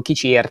aránytalanul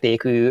kicsi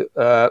értékű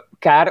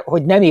kár,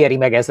 hogy nem éri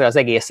meg ezzel az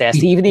egésszel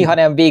szívni,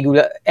 hanem végül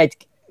egy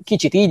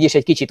kicsit így és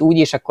egy kicsit úgy,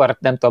 és akkor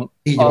nem tudom,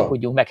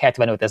 alkudjunk meg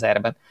 75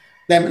 000-ben.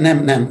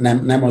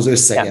 Nem az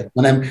összeget,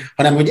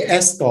 hanem hogy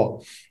ezt a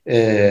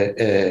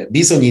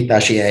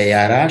bizonyítási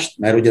eljárást,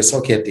 mert ugye a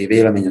szakértői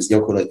vélemény az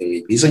gyakorlatilag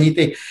egy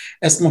bizonyíték,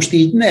 ezt most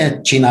így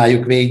ne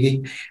csináljuk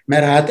végig,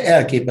 mert hát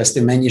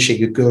elképesztő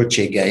mennyiségű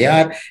költséggel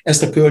jár,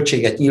 ezt a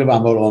költséget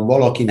nyilvánvalóan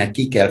valakinek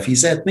ki kell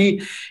fizetni,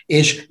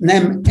 és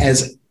nem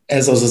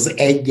ez az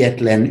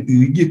egyetlen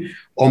ügy,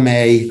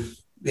 amely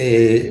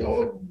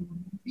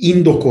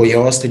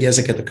indokolja azt, hogy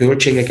ezeket a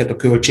költségeket a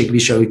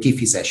költségviselő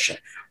kifizesse.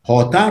 Ha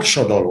a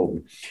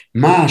társadalom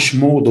más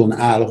módon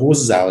áll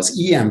hozzá az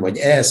ilyen vagy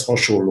ehhez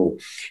hasonló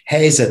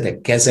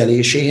helyzetek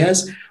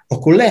kezeléséhez,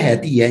 akkor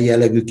lehet ilyen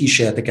jellegű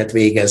kísérleteket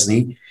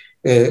végezni.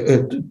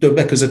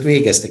 Többek között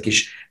végeztek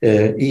is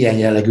ilyen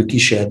jellegű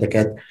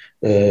kísérleteket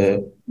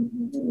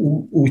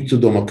úgy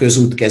tudom, a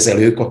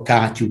közútkezelők a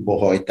kátyúba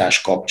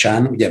hajtás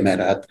kapcsán, ugye,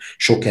 mert hát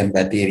sok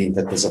embert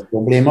érintett ez a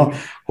probléma,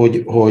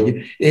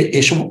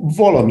 és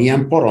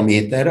valamilyen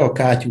paraméterre a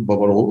kátyúba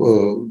való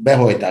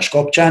behajtás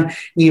kapcsán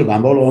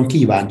nyilvánvalóan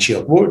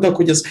kíváncsiak voltak,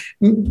 hogy ez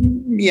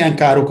milyen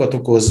károkat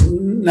okoz,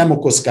 nem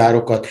okoz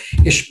károkat,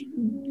 és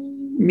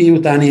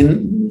miután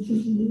én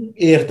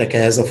értek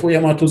ehhez a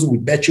folyamathoz, úgy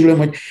becsülöm,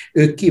 hogy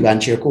ők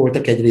kíváncsiak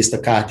voltak egyrészt a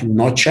kátyú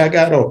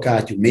nagyságára, a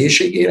kátyú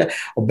mélységére,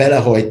 a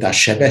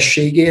belehajtás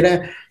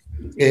sebességére,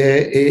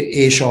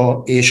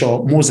 és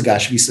a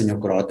mozgás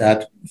viszonyokra,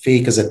 tehát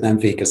fékezett, nem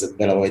fékezett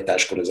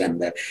belehajtáskor az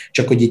ember.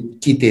 Csak hogy itt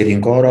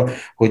kitérjünk arra,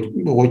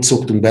 hogy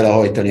szoktunk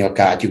belehajtani a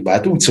kátyúba.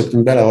 Hát úgy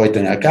szoktunk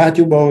belehajtani a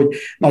kátyúba, hogy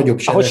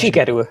ahogy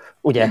sikerül,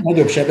 ugye?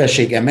 Nagyobb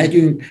sebességgel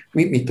megyünk,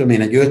 mit tudom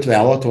én, egy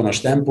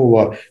 50-60-as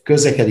tempóval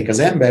közlekedik az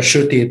ember,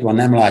 sötét van,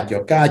 nem látja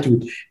a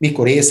kátyút,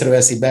 mikor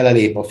észreveszi,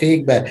 belelép a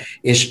fékbe,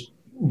 és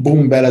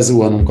bum,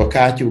 belezuhanunk a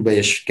kátyúba,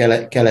 és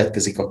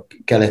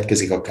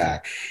keletkezik a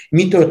kár.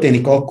 Mi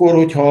történik akkor,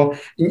 hogyha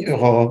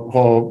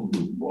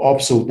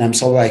abszolút nem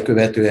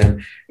szabálykövetően,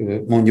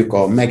 mondjuk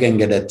a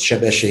megengedett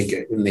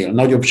sebességnél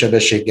nagyobb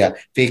sebességgel,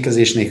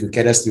 fékezés nélkül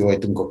keresztül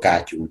hajtunk a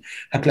kátyún?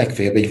 Hát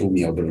legfeljebb egy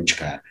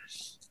gumiabroncskár.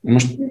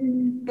 Most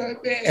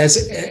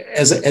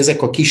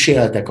ezek a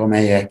kísérletek,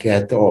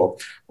 amelyeket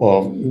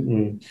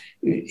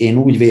én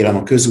úgy vélem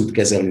a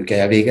közútkezelők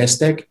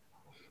elvégeztek,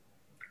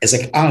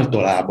 ezek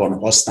általában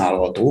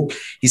használhatók,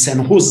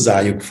 hiszen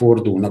hozzájuk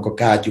fordulnak a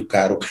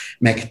kátyúkárok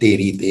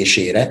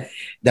megtérítésére,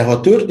 de ha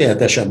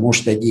történetesen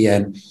most egy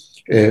ilyen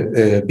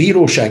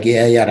bírósági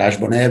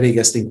eljárásban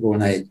elvégeztünk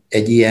volna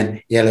egy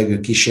ilyen jellegű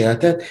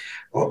kísérletet,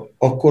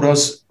 akkor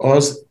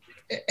az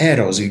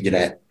erre az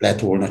ügyre lett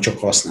volna csak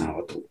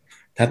használható.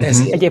 Tehát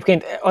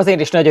Egyébként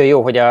azért is nagyon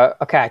jó, hogy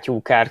a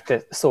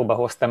kátyúkárt szóba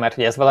hozta, mert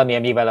hogy ez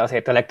valamilyen, mivel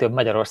azért a legtöbb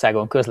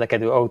Magyarországon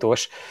közlekedő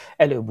autós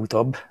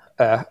előbb-utóbb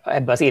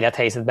ebbe az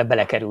élethelyzetbe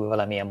belekerül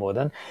valamilyen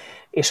módon.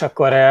 És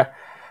akkor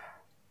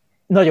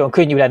nagyon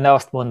könnyű lenne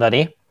azt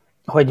mondani,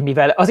 hogy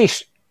mivel az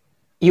is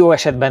jó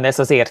esetben ez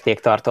az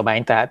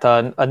értéktartomány, tehát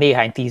a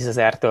néhány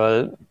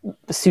tízezertől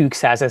szűk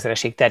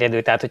százezresig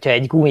terjedő, tehát hogyha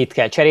egy gumit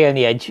kell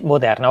cserélni egy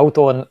modern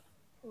autón,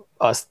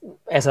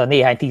 ez a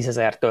néhány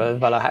tízezertől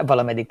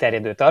valameddig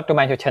terjedő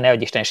tartomány, hogyha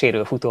nehogy Isten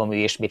sérül futómű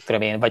és mit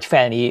tudom én, vagy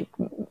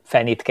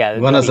felnit kell.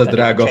 Van az a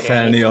drága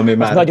felni, ami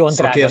már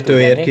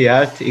szakértőért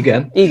kiállt,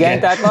 igen. Igen,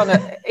 tehát van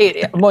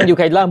mondjuk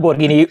egy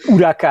Lamborghini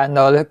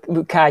Huracánnal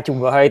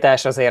kátyúba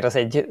hajtás, azért az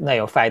egy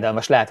nagyon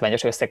fájdalmas,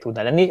 látványos összeg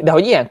tudna lenni, de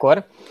hogy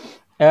ilyenkor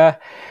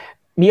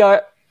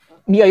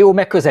mi a jó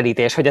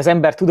megközelítés, hogy az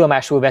ember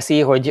tudomásul veszi,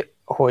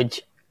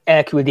 hogy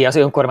elküldi az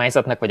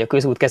önkormányzatnak, vagy a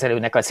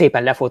közútkezelőnek, hogy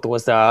szépen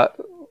lefotózza,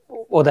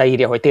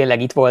 odaírja, hogy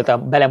tényleg itt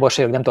voltam,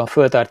 belemosolyog, nem tudom,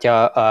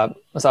 föltartja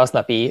az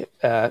aznapi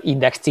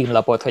Index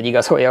címlapot, hogy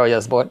igazolja, hogy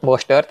az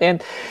most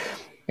történt,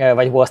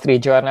 vagy Wall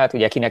Street Journal-t,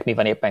 ugye kinek mi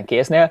van éppen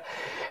kéznél,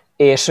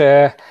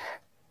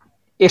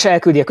 és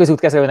elküldi a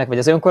közútkezelőnek, vagy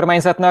az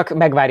önkormányzatnak,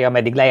 megvárja,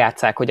 ameddig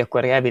lejátszák, hogy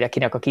akkor elvileg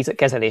kinek a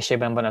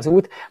kezelésében van az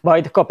út,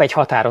 majd kap egy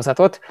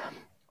határozatot,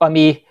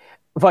 ami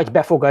vagy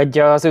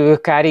befogadja az ő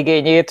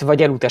kárigényét,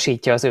 vagy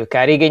elutasítja az ő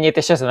kárigényét,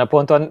 és ezen a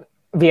ponton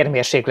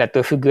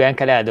vérmérséklettől függően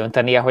kell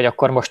eldöntenie, hogy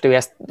akkor most ő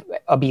ezt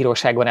a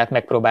bíróságon át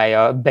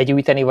megpróbálja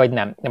begyűjteni, vagy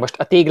nem. De most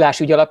a téglás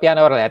ügy alapján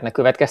arra lehetne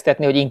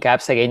következtetni, hogy inkább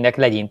szegénynek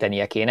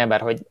legyintenie kéne,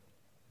 mert hogy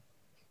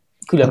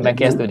különben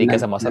kezdődik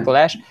ez a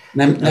maszatolás.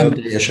 Nem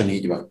teljesen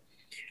így van.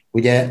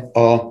 Ugye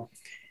a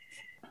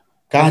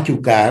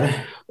kátyúkár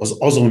az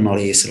azonnal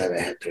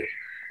észrevehető.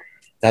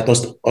 Tehát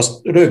azt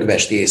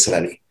rögvest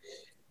észleli.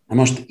 Na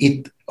most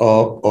itt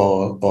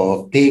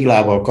a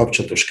téglával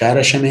kapcsolatos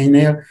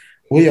káreseménynél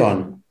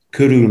olyan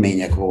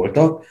körülmények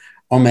voltak,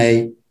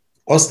 amely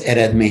azt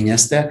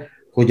eredményezte,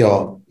 hogy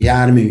a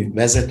jármű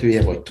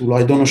vezetője vagy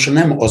tulajdonosa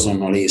nem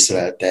azonnal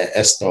észlelte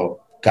ezt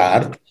a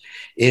kárt,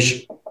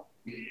 és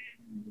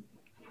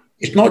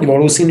nagy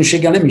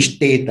valószínűséggel nem is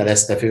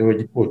tételezte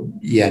föl, hogy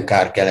ilyen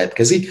kár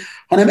keletkezik,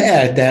 hanem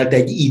eltelt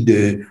egy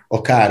idő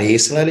a kár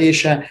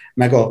észlelése,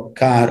 meg a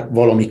kár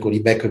valamikori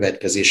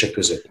bekövetkezése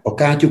között. A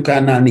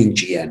kátyúkárnál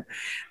nincs ilyen.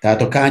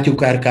 Tehát a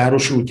kátyúkár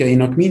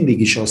károsultjainak mindig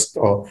is azt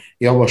a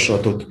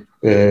javaslatot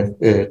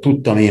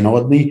tudtam én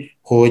adni,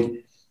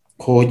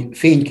 hogy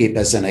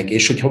fényképezzenek,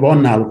 és hogyha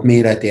van náluk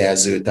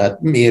méretjelző,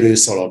 tehát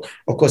mérőszalag,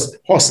 akkor azt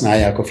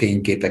használják a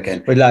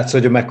fényképeken. Hogy látsz,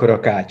 hogy mekkora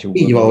kátyú.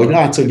 Így van, hogy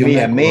látsz, hogy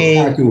milyen mély,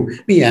 kátyú,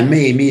 milyen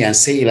mély, milyen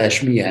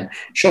széles, milyen,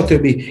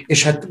 stb.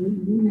 És hát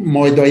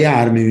majd a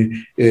jármű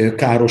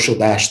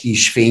károsodást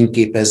is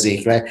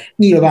fényképezzék le.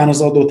 Nyilván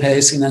az adott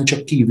helyszínen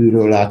csak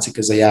kívülről látszik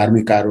ez a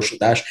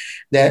járműkárosodás,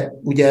 de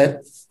ugye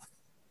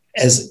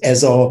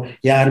ez a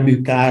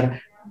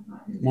járműkár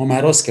ma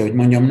már azt kell, hogy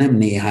mondjam, nem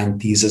néhány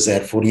 10 000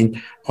 forint,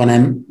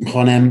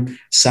 hanem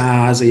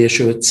 100 és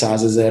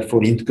 500 000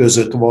 forint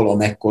között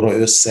valamekkora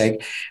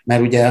összeg,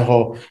 mert ugye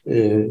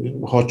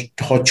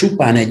ha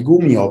csupán egy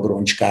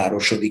gumiabroncs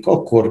károsodik,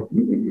 akkor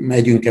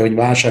megyünk el, hogy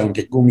vásároljunk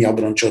egy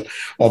gumiabroncsot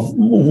a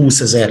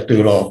 20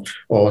 000-től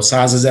a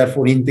 100 000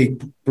 forintig,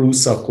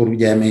 plusz akkor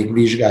ugye még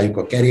vizsgáljuk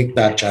a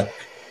keréktárcsát,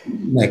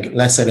 meg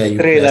leszereljük.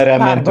 Tréleren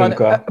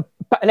mentünk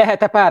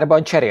Lehet-e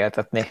párban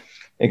cseréltetni?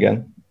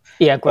 Igen.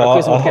 Ilyenkor a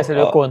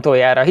közútkezelő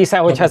kontójára, hiszen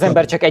hogyha az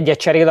ember csak egyet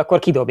cserél, akkor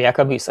kidobják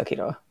a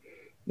műszakiról.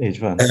 Így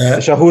van.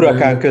 És a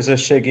hurakán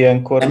közösség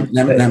ilyenkor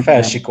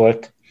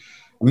felsikolt.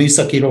 A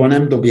műszakiról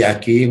nem dobják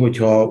ki,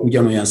 hogyha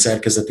ugyanolyan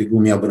szerkezetű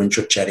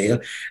gumiabroncsot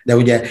cserél, de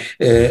ugye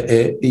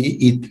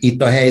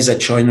itt a helyzet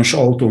sajnos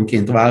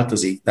autónként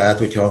változik, tehát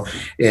hogyha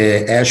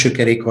első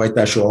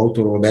kerékhajtású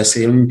autóról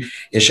beszélünk,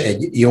 és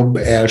egy jobb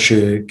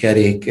első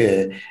kerék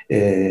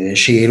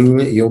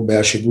sérül, jobb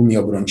első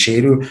gumiabroncs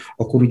sérül,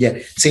 akkor ugye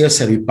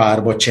célszerű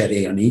párba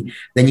cserélni,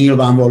 de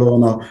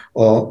nyilvánvalóan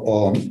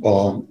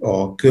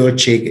a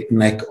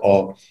költségnek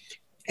a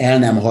el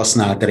nem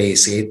használt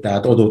részét,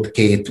 tehát adott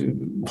 2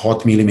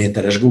 6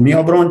 mm-es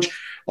gumiabroncs,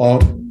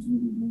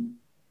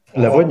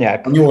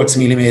 levonják? A 8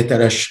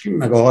 mm-es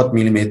meg a 6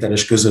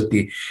 mm-es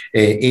közötti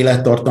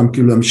élettartam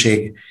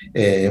különbség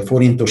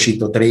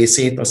forintosított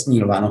részét, azt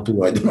nyilván a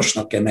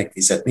tulajdonosnak kell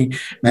megfizetni,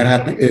 mert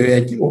hát ő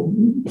egy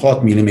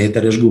 6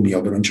 mm-es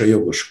gumiabroncsra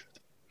jogos.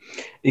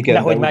 Igen,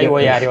 nehogy már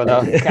jól járjon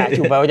a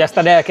kátyúba, hogy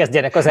aztán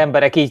elkezdjenek az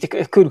emberek így,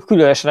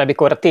 különösen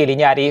amikor a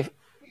téli-nyári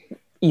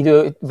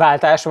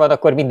időváltás van,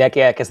 akkor mindenki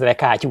elkezdene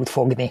kátyút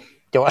fogni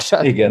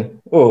gyorsan.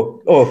 Igen.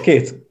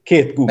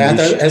 Két gumi is.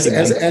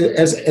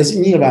 Ez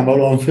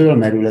nyilvánvalóan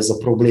fölmerül ez a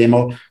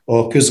probléma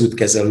a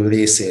közútkezelő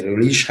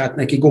részéről is. Hát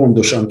neki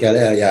gondosan kell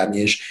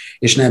eljárni,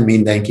 és nem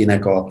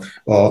mindenkinek a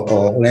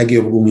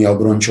legjobb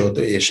gumiabroncsot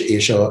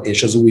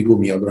és az új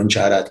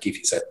gumiabroncsárát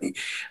kifizetni.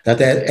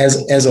 Tehát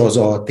ez az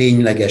a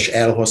tényleges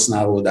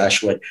elhasználódás,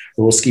 vagy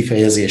rossz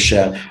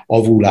kifejezéssel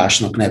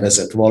avulásnak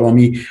nevezett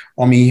valami,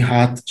 ami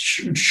hát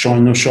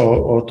sajnos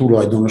a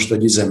tulajdonost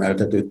vagy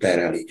üzemeltetőt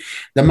terheli.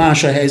 De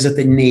más a helyzet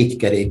egy 4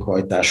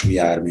 kerékhajtású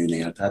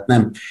járműnél. Tehát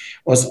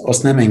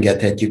azt nem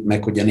engedhetjük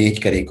meg, hogy a 4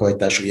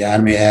 kerékhajtású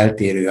jármű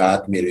eltérő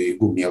átmérőjű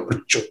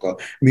gumiabroncsokkal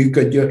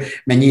működjön,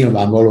 mert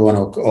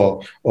nyilvánvalóan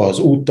az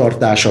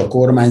úttartása, a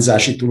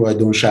kormányzási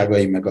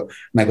tulajdonságai,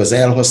 meg az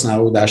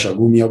elhasználódása a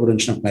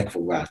gumiabroncsnak meg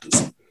fog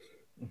változni.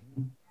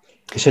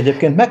 És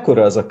egyébként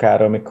mekkora az a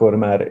kár, amikor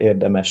már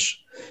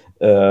érdemes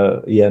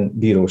ilyen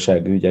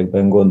bírósági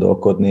ügyekben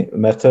gondolkodni?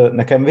 Mert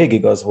nekem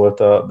végig az volt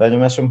a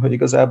benyomásom, hogy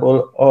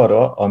igazából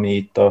arra, ami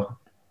itt a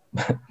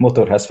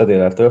motorház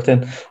fedéllel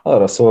történt,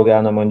 arra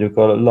szolgálna mondjuk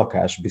a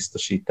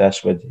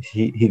lakásbiztosítás, vagy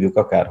hívjuk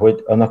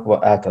akárhogy, annak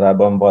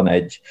általában van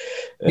egy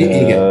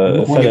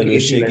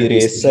felelősségi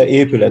része,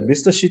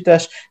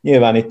 épületbiztosítás.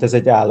 Nyilván itt ez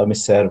egy állami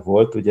szerv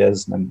volt, ugye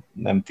ez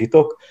nem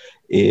titok,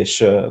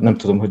 és nem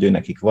tudom, hogy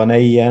nekik van-e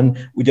ilyen.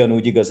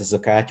 Ugyanúgy igaz ez a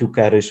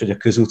kátyukára is, hogy a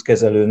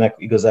közútkezelőnek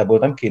igazából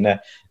nem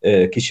kéne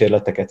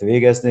kísérleteket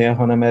végeznie,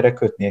 hanem erre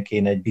kötnie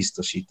kéne egy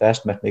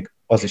biztosítást, mert még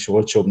az is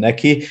olcsóbb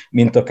neki,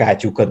 mint a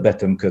kátyukat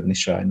betömködni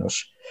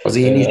sajnos. Az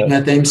én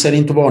ismereteim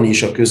szerint van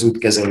is a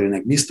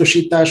közútkezelőnek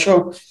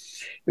biztosítása,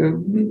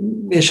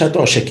 és hát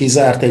az se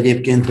kizárt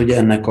egyébként, hogy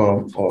ennek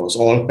az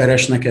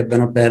alperesnek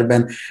ebben a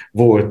perben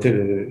volt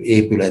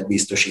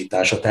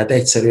épületbiztosítása. Tehát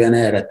egyszerűen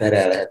erre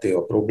terelhető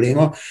a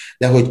probléma,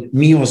 de hogy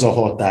mi az a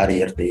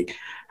határérték?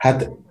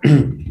 Hát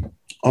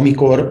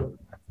amikor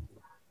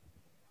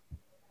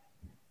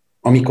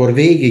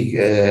végig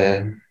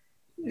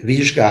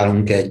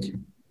vizsgálunk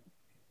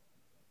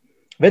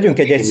Vegyünk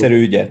egy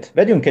egyszerű ügyet.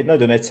 Vegyünk egy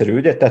nagyon egyszerű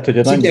ügyet. Tehát, hogy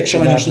az ügyek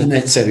sajnos nem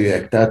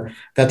egyszerűek.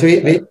 Tehát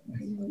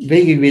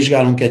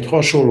végigvizsgálunk egy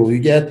hasonló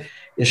ügyet,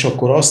 és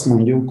akkor azt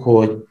mondjuk,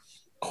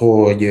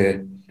 hogy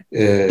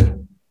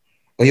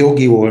a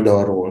jogi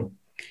oldalról,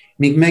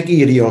 míg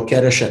megírja a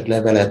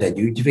keresetlevelet egy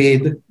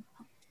ügyvéd,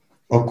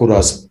 akkor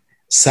az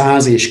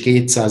 100 és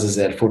 200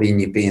 ezer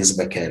forintnyi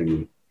pénzbe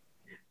kerül.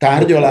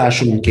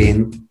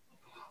 Tárgyalásonként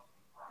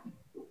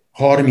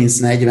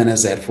 30-40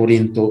 ezer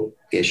forint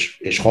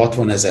és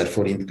 60 ezer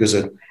forint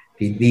között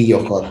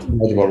díjakat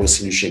nagy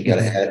valószínűséggel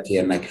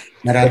elkérnek.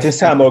 Mert hát én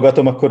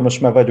számolgatom, akkor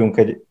most már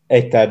vagyunk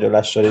egy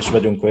tárgyalással, és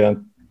vagyunk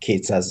olyan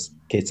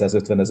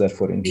 250 ezer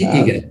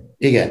forintnál.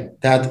 Igen.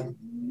 Tehát,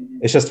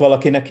 és ezt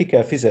valakinek ki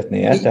kell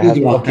fizetnie,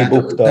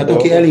 tehát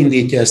aki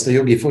elindítja ezt a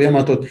jogi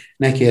folyamatot,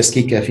 neki ezt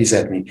ki kell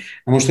fizetni.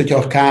 Na most, hogyha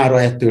a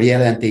kára ettől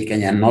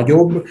jelentékenyen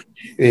nagyobb,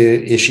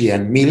 és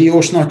ilyen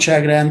milliós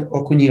nagyságrend,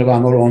 akkor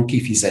nyilvánvalóan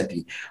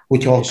kifizeti.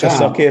 Hogyha és a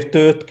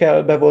szakértőt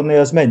kell bevonni,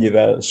 az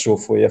mennyivel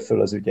sófolja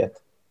föl az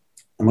ügyet?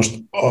 Most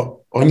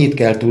annyit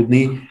kell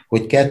tudni,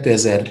 hogy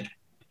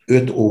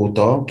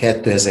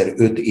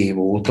 2005 év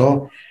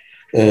óta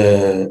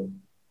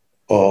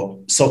a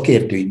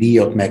szakértői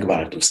díjak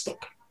megváltoztak.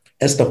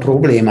 Ezt a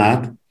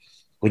problémát,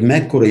 hogy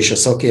mekkora is a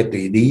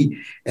szakértői díj,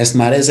 ezt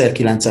már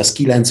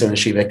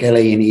 1990-es évek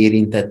elején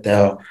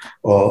érintette a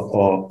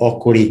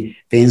akkori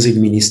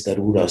pénzügyminiszter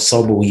úr, a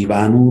Szabó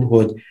Iván úr,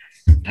 hogy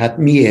hát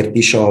miért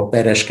is a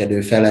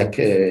pereskedő felek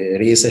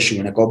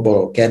részesülnek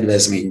abban a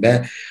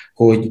kedvezménybe,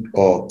 hogy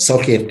a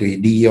szakértői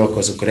díjak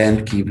azok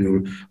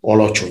rendkívül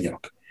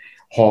alacsonyak.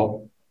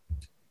 Ha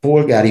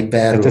polgári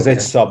perről... Hát ez egy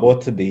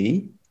szabott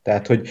díj?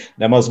 Tehát, hogy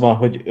nem az van,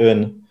 hogy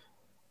ön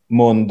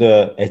mond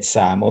egy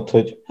számot,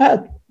 hogy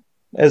hát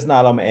ez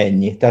nálam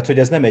ennyi. Tehát, hogy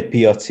ez nem egy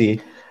piaci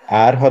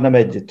ár, hanem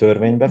egy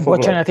törvénybe foglalt?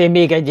 Bocsánat, én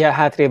még egyel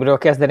hátrébről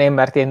kezdeném,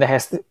 mert én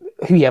ehhez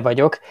hülye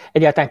vagyok.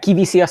 Egyáltalán ki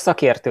viszi a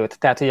szakértőt?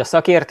 Tehát, hogy a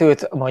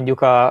szakértőt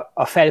mondjuk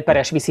a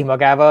felperes viszi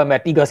magával,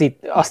 mert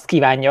azt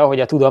kívánja, hogy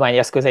a tudomány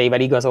eszközeivel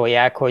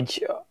igazolják,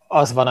 hogy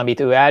az van, amit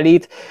ő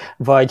állít,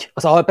 vagy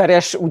az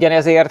alperes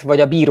ugyanezért, vagy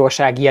a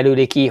bíróság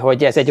jelöli ki,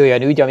 hogy ez egy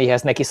olyan ügy,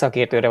 amihez neki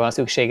szakértőre van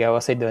szüksége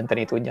ahhoz, hogy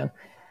dönteni tudjon.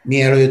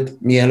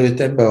 Mielőtt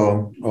ebbe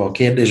a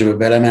kérdésbe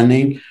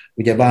belemennénk,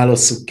 ugye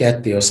válasszuk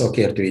ketté a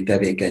szakértői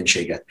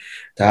tevékenységet.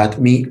 Tehát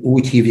mi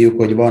úgy hívjuk,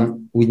 hogy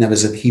van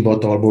úgynevezett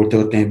hivatalból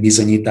történő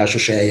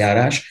bizonyításos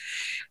eljárás,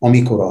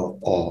 amikor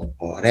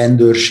a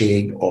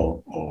rendőrség,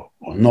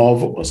 a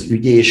NAV, az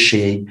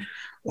ügyészség,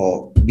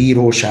 a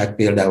bíróság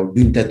például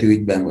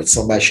büntetőügyben vagy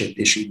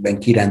szabálysértési ügyben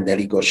kirendel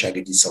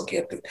igazságügyi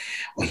szakértőt.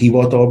 A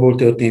hivatalból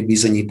történő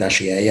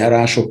bizonyítási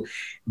eljárások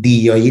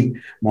díjait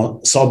ma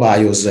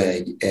szabályozza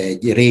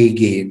egy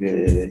régi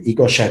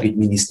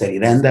igazságügyminiszteri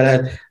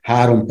rendelet,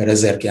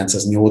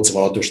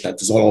 3/1986-os, tehát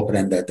az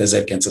alaprendelet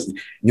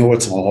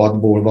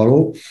 1986-ból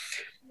való,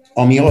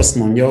 ami azt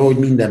mondja, hogy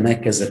minden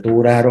megkezdett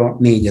órára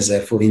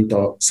 4000 forint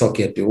a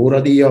szakértő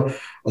óradíja,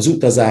 az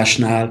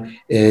utazásnál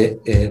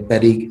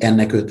pedig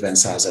ennek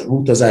 50%,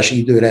 utazási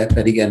időre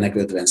pedig ennek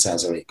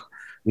 50%-a.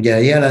 Ugye a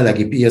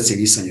jelenlegi piaci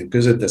viszonyok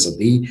között ez a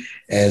díj,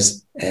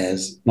 ez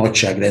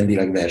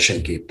nagyságrendileg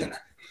versenyképtelen.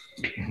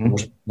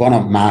 Most van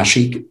a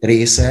másik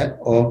része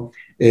a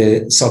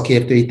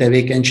szakértői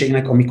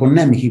tevékenységnek, amikor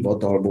nem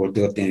hivatalból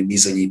történő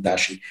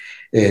bizonyításról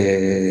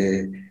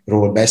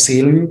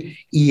beszélünk.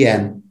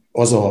 Ilyen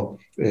az a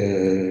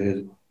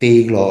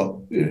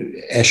tégla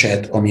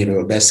eset,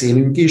 amiről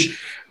beszélünk is,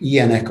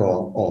 ilyenek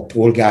a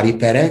polgári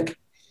perek,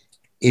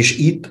 és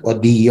itt a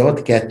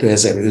díjat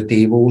 2005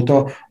 év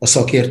óta a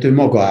szakértő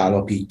maga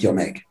állapítja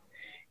meg.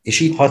 És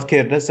itt... Hadd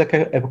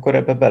kérdezzek akkor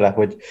ebbe bele,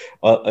 hogy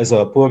ez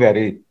a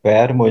polgári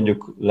per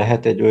mondjuk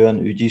lehet egy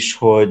olyan ügy is,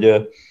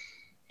 hogy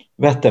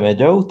vettem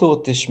egy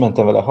autót, és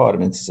mentem vele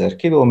 30 000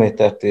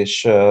 kilométert,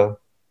 és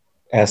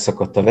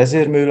elszakadt a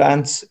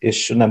vezérműlánc,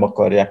 és nem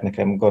akarják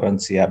nekem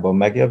garanciában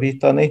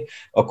megjavítani,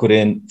 akkor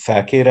én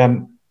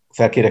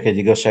felkérek egy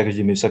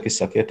igazságügyi műszaki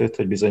szakértőt,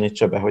 hogy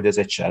bizonyítsa be, hogy ez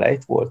egy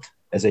selejt volt?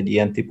 Ez egy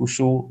ilyen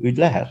típusú ügy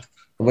lehet?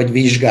 Vagy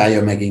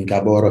vizsgálja meg,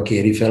 inkább arra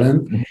kéri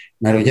felem,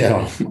 mert ugye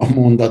a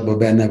mondatban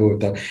benne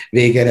volt a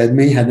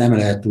végeredmény, hát nem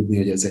lehet tudni,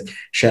 hogy ez egy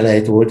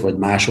selejt volt, vagy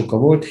más oka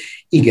volt.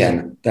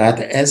 Igen, tehát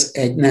ez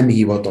egy nem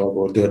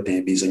hivatalból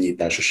történő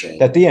bizonyításos eljárás.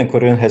 Tehát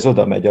ilyenkor önhez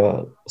oda megy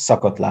a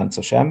szakadt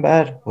láncos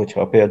ember,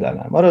 hogyha a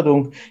példánál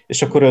maradunk,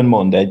 és akkor ön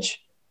mond egy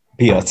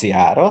piaci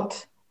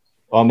árat,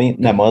 ami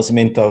nem az,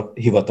 mint a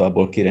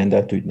hivatalból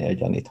kirendelt ügynél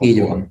gyanítható.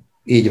 Így van,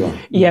 így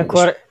van.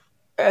 Ilyenkor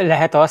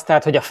lehet az,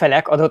 tehát, hogy a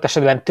felek, adott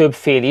esetben több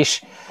fél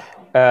is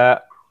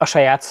a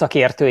saját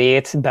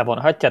szakértőjét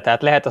bevonhatja,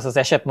 tehát lehet az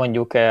eset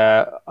mondjuk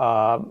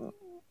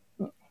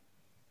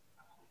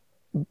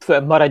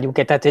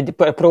maradjunk, tehát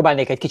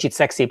próbálnék egy kicsit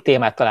szexibb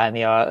témát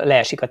találni a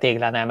leesik a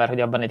téglánál, mert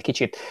hogy abban egy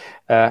kicsit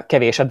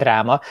kevés a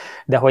dráma,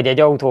 de hogy egy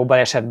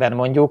autóbalesetben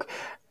mondjuk,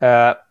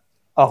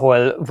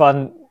 ahol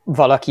van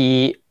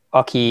valaki,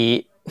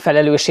 aki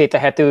felelőssé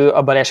tehető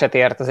a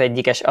balesetért, az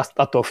egyik, és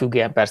attól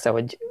függően persze,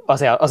 hogy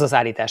az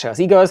állítása az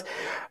igaz,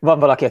 van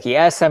valaki, aki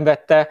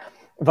elszenvedte,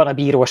 van a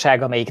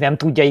bíróság, amelyik nem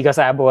tudja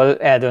igazából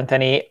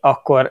eldönteni,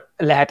 akkor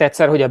lehet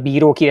egyszer, hogy a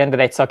bíró kirendel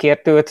egy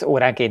szakértőt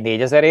óránként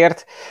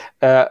 4000-ért,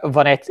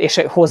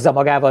 és hozza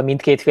magával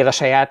mindkét fél a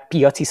saját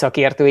piaci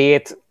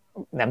szakértőjét,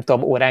 nem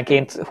tudom,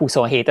 óránként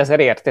 27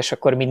 000-ért, és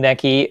akkor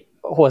mindenki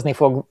hozni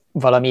fog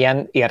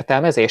valamilyen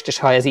értelmezést, és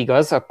ha ez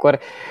igaz, akkor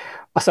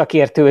a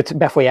szakértőt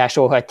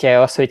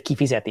befolyásolhatja az, hogy ki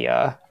fizeti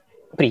a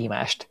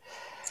prímást.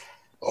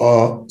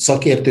 A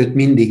szakértőt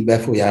mindig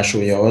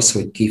befolyásolja az,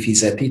 hogy ki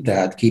fizeti,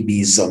 tehát ki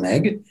bízza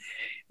meg,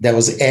 de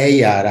az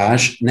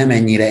eljárás nem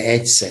ennyire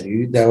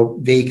egyszerű, de a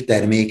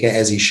végterméke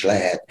ez is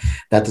lehet.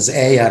 Tehát az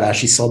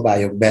eljárási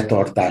szabályok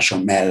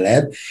betartása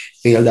mellett,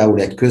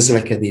 például egy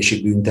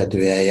közlekedési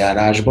büntető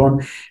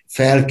eljárásban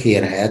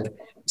felkérhet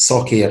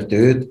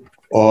szakértőt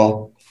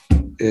a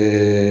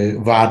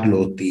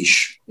vádlott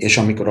is, és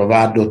amikor a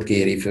vádlott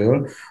kéri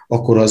föl,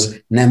 akkor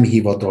az nem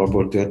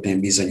hivatalból történő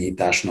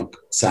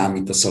bizonyításnak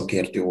számít a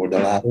szakértő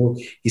oldaláról,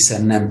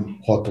 hiszen nem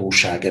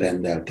hatóság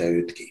rendelte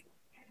őt ki.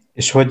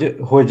 És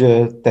hogy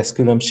tesz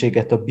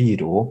különbséget a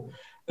bíró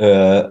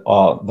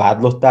a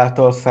vádlott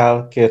által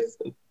felkért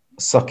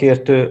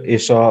szakértő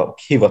és a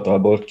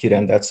hivatalból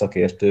kirendelt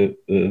szakértő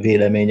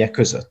véleménye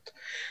között?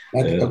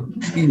 Hát a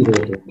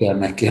bírótól kell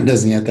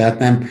megkérdeznie, tehát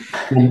nem.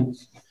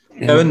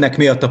 De önnek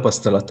mi a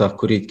tapasztalata,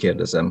 akkor így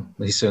kérdezem,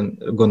 hiszen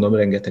gondolom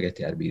rengeteget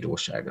jár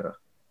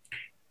bíróságra.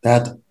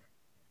 Tehát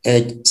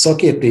egy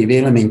szakértői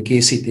vélemény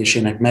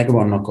készítésének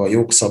megvannak a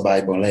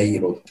jogszabályban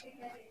leírott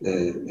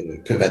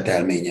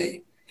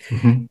követelményei.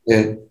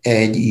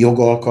 Egy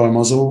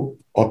jogalkalmazó,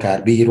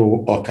 akár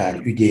bíró, akár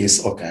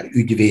ügyész, akár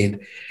ügyvéd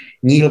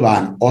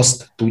nyilván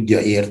azt tudja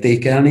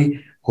értékelni,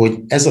 hogy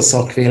ez a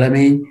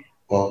szakvélemény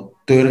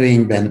a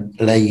törvényben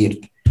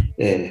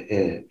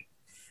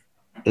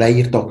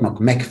leírtaknak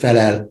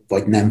megfelel,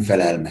 vagy nem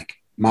felel meg.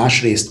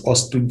 másrészt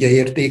azt tudja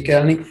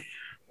értékelni,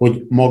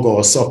 hogy maga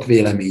a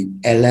szakvélemény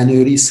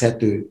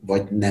ellenőrizhető,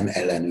 vagy nem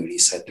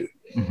ellenőrizhető.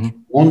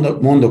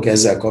 Mondok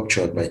ezzel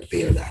kapcsolatban egy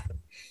példát.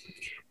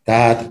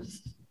 Tehát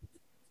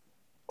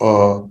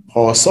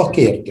ha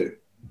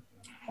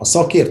a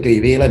szakértői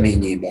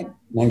véleményében,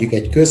 mondjuk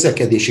egy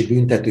közlekedési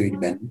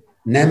büntetőügyben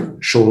nem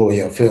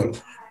sorolja föl,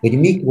 hogy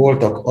mik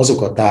voltak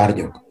azok a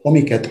tárgyak,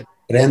 amiket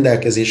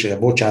rendelkezésre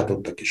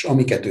bocsátottak, és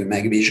amiket ő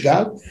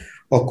megvizsgált,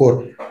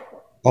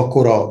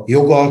 akkor a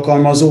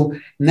jogalkalmazó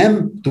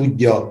nem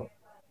tudja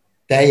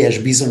teljes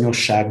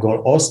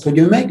bizonyossággal azt, hogy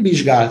ő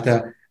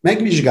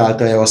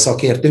megvizsgálta-e a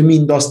szakértő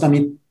mindazt,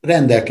 amit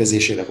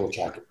rendelkezésére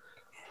bocsátott.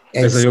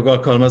 Ez a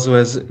jogalkalmazó,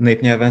 ez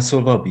népnyelven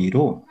szólva a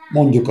bíró?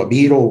 Mondjuk a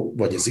bíró,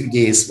 vagy az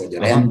ügyész, vagy a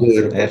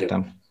rendőr,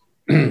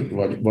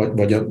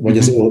 vagy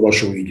az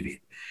olvasó ügyvéd.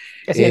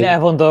 Ez ilyen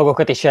elvont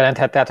dolgokat is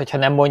jelenthet, tehát hogyha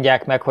nem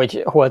mondják meg,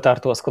 hogy hol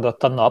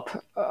tartózkodott a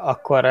nap,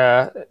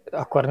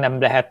 akkor nem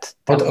lehet,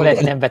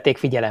 nem vették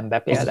figyelembe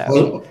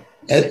például.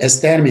 Ez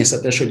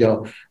természetes,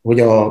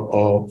 hogy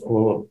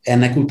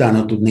ennek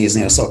utána tud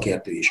nézni a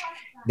szakértő is.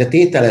 De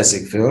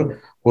tételezzük föl,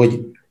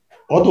 hogy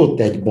adott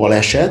egy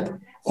baleset,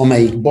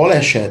 amelyik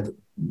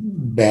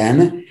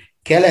balesetben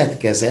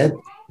keletkezett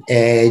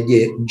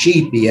egy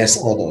GPS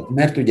adat,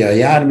 mert ugye a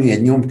jármű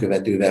egy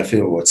nyomkövetővel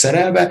föl volt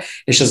szerelve,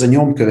 és ez a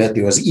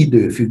nyomkövető az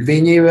idő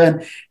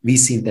függvényében,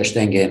 vízszintes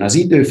tengelyen az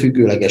idő,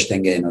 függőleges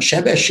tengelyen a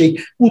sebesség,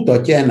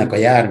 mutatja ennek a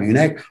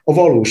járműnek a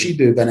valós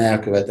időben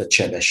elkövetett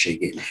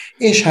sebességét.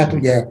 És hát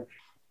ugye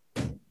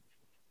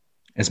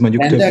ez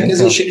mondjuk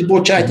rendelkezését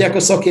bocsátják a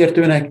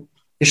szakértőnek,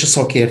 és a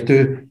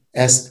szakértő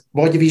ezt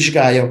vagy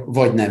vizsgálja,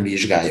 vagy nem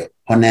vizsgálja.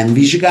 Ha nem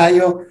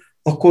vizsgálja,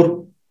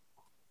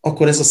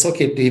 akkor ez a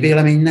szakértői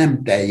vélemény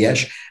nem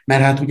teljes,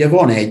 mert hát ugye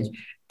van egy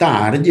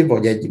tárgy,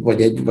 vagy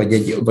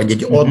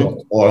egy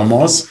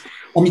adatalmaz,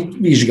 amit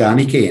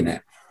vizsgálni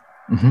kéne.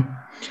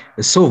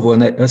 Szó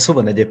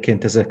van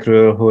egyébként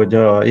ezekről, hogy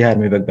a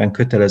járművekben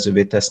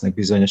kötelezővé tesznek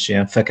bizonyos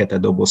ilyen fekete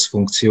doboz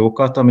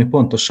funkciókat, ami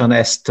pontosan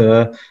ezt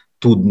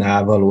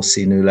tudná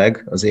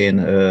valószínűleg az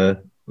én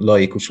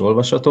laikus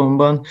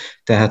olvasatomban,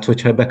 tehát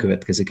hogyha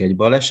bekövetkezik egy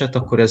baleset,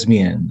 akkor ez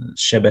milyen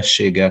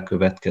sebességgel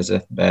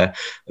következett be,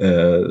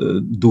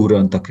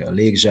 durrantak-e a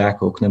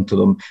légzsákok, nem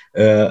tudom.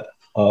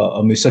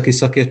 A műszaki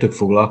szakértők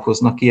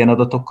foglalkoznak ilyen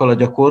adatokkal a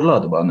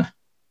gyakorlatban?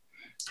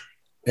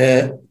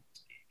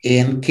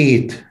 Én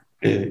 2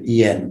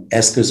 ilyen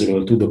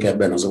eszközről tudok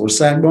ebben az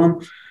országban.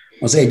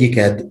 Az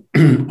egyiket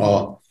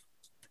a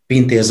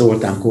Pintér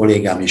Zoltán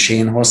kollégám és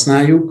én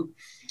használjuk,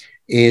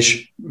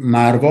 és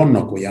már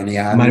vannak olyan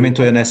járművek. Mármint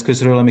olyan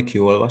eszközről, ami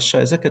kiolvassa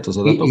ezeket az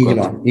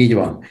adatokat? Így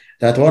van.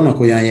 Tehát vannak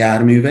olyan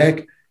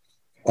járművek,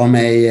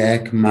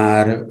 amelyek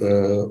már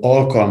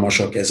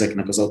alkalmasak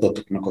ezeknek az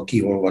adatoknak a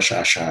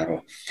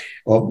kiolvasására.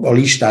 A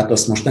listát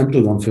azt most nem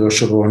tudom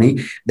felsorolni,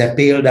 de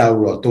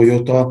például a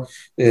Toyota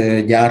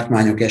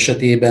gyártmányok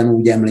esetében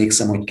úgy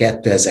emlékszem, hogy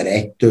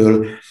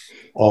 2001-től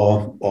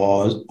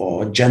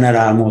a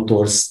General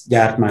Motors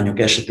gyártmányok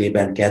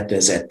esetében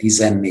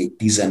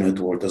 2014-15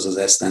 volt az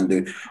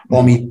esztendő,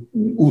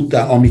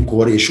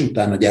 amikor és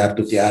utána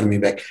gyártott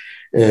járművek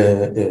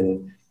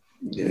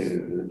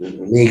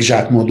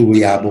légzsák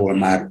moduljából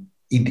már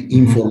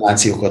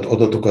információkat,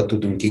 adatokat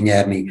tudunk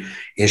kinyerni.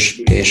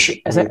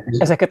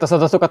 Ezeket az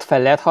adatokat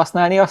fel lehet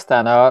használni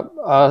aztán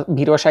a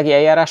bírósági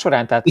eljárás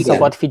során? Tehát igen,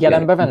 szabad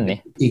figyelembe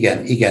venni?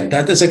 Igen.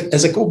 Tehát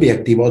ezek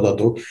objektív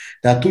adatok.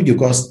 Tehát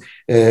tudjuk azt,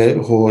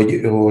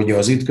 hogy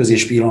az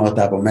ütközés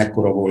pillanatában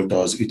mekkora volt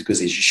az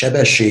ütközési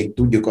sebesség,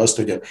 tudjuk azt,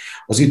 hogy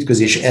az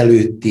ütközés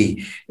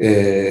előtti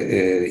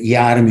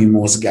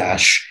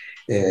járműmozgás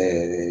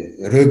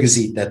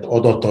rögzített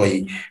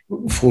adatai,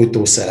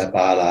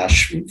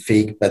 folytószerepállás,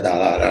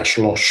 fékpedálálás,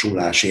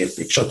 lassulás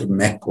érték, stb.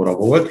 Mekkora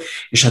volt,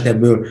 és hát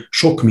ebből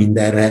sok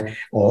mindenre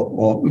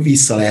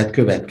vissza lehet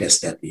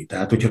következtetni.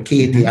 Tehát, hogyha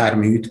 2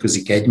 jármű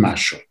ütközik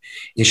egymással,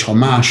 és ha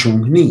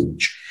másunk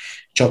nincs,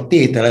 csak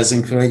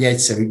tételezzünk fel egy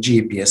egyszerű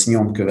GPS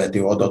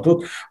nyomkövető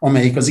adatot,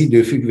 amelyik az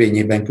idő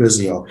függvényében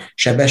közli a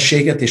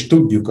sebességet, és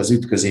tudjuk az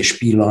ütközés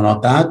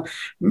pillanatát,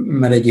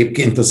 mert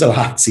egyébként az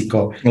látszik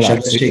a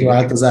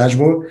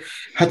sebességváltozásból,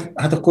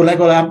 hát akkor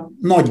legalább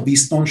nagy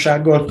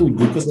biztonsággal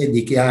tudjuk az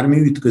egyik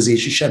jármű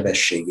ütközési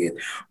sebességét.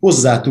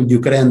 Hozzá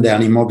tudjuk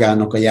rendelni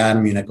magának a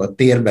járműnek a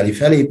térbeli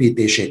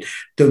felépítését,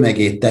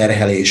 tömegét,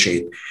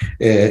 terhelését,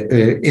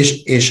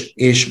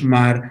 és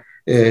már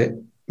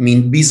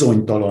mint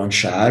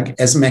bizonytalanság,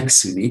 ez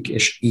megszűnik,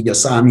 és így a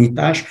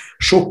számítás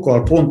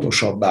sokkal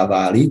pontosabbá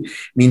válik,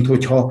 mint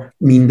hogyha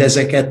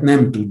mindezeket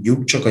nem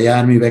tudjuk, csak a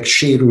járművek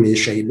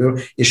sérüléseiből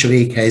és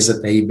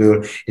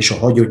véghelyzeteiből és a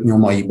hagyott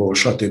nyomaiból,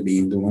 stb.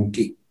 Indulunk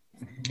ki.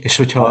 És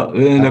hogyha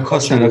önök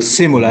használnak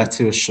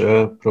szimulációs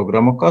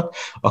programokat,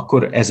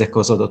 akkor ezek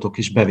az adatok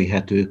is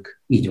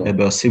bevihetők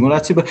ebbe a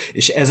szimulációba,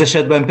 és ez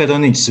esetben például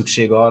nincs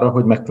szükség arra,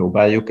 hogy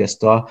megpróbáljuk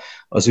ezt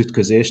az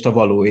ütközést a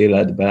való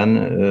életben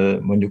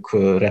mondjuk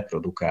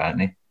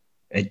reprodukálni.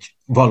 Egy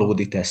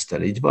valódi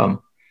teszttel, így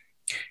van?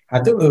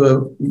 Hát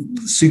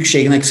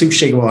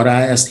szükség van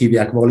rá, ezt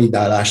hívják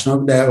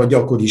validálásnak, de a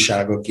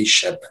gyakorisága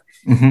kisebb.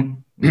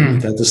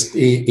 Tehát ezt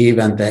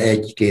évente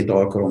egy-két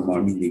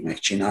alkalommal mindig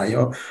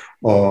megcsinálja.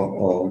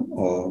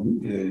 A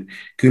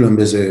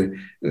különböző,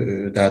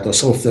 tehát a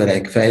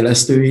szoftverek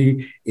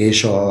fejlesztői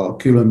és a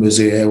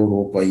különböző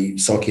európai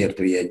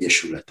szakértői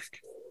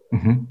egyesületek.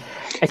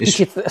 Egy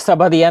kicsit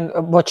szabad ilyen,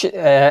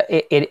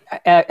 én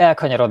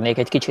elkanyarodnék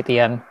egy kicsit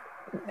ilyen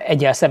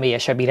egyel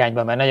személyesebb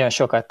irányba, mert nagyon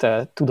sokat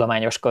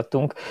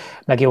tudományoskodtunk,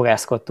 meg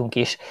jogászkodtunk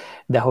is,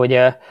 de hogy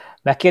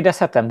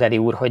megkérdezhetem, Deli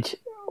úr,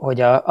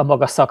 hogy a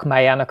maga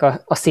szakmájának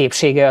a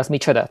szépsége az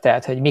micsoda?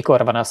 Tehát, hogy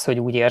mikor van az, hogy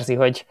úgy érzi,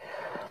 hogy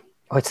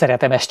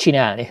szeretem ezt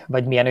csinálni?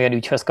 Vagy milyen olyan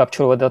ügyhöz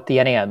kapcsolódott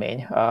ilyen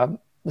élmény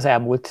az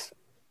elmúlt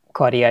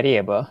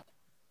karrierjéből?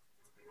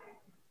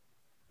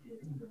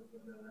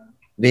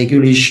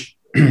 Végül is,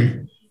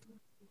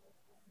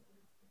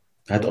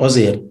 hát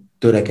azért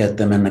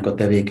törekedtem ennek a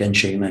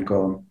tevékenységnek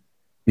a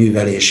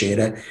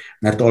művelésére,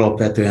 mert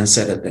alapvetően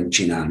szeretem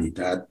csinálni.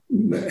 Tehát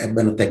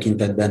ebben a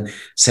tekintetben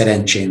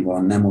szerencsém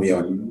van, nem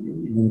olyan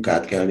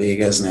munkát kell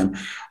végeznem,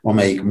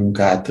 amelyik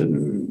munkát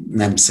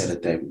nem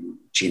szeretem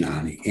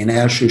csinálni. Én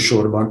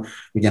elsősorban,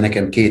 ugye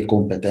nekem 2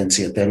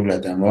 kompetencia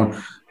területen van,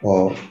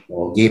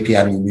 a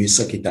gépjármű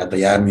műszaki, tehát a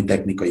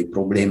járműtechnikai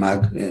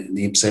problémák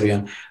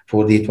népszerűen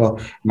fordítva,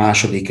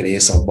 második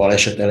rész a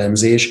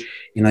balesetelemzés.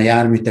 Én a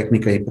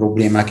járműtechnikai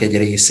problémák egy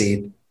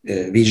részét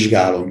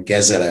vizsgálom,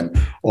 kezelem,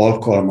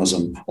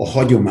 alkalmazom a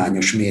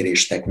hagyományos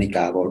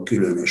méréstechnikával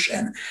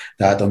különösen.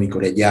 Tehát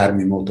amikor egy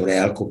járműmotor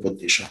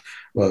elkopott, és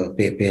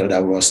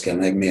például azt kell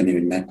megmérni,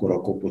 hogy mekkora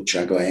a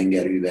kopottsága a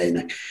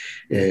hengerhüvelynek,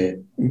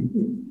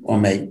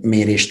 amely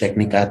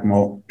méréstechnikát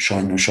ma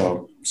sajnos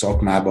a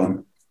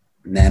szakmában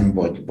nem,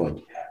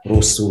 vagy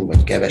rosszul,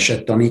 vagy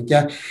keveset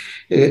tanítják.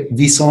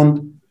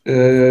 Viszont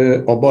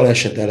a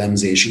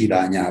balesetelemzés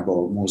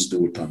irányába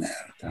mozdultam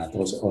el. Tehát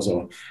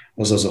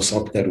az a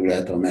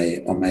szakterület,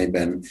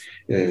 amelyben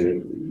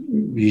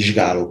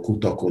vizsgálok,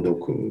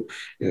 kutakodok,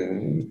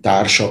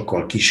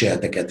 társakkal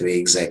kísérleteket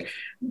végzek,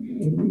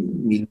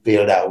 mint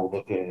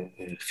például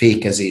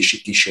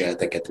fékezési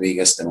kísérleteket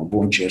végeztem a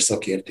Boncsér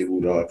szakértő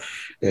úrral,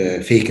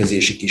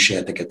 fékezési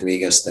kísérleteket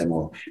végeztem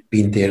a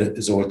Pintér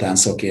Zoltán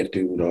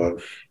szakértő úrral.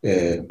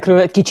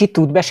 Egy kicsit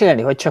tud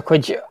beszélni,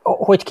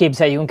 hogy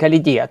képzeljünk el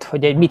így ilyet,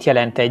 hogy mit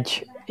jelent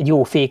egy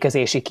jó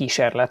fékezési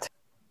kísérlet?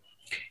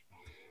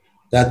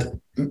 Tehát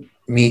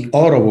mi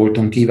arra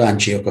voltunk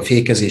kíváncsiak a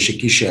fékezési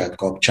kísérlet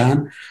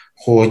kapcsán,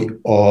 hogy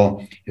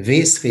a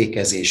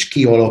vészfékezés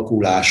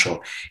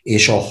kialakulása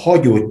és a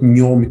hagyott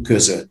nyom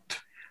között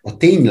a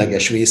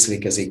tényleges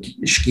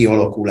vészfékezés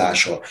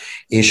kialakulása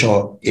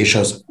és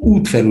az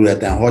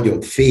útfelületen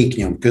hagyott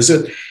féknyom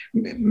között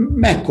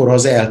mekkora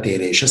az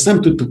eltérés. Ezt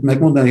nem tudtuk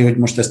megmondani, hogy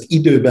most ezt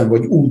időben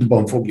vagy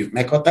útban fogjuk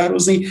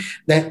meghatározni,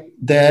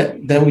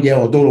 de ugye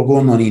a dolog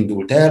onnan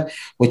indult el,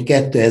 hogy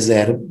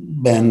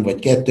 2000-ben vagy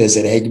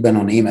 2001-ben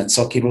a német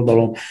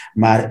szakirodalom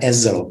már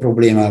ezzel a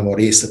problémával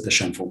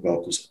részletesen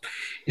foglalkozott.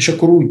 És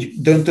akkor úgy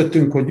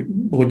döntöttünk,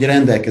 hogy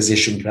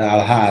rendelkezésünkre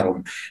áll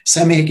 3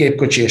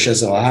 személygépkocsi, és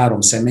ezzel a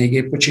 3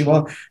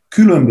 személygépkocsival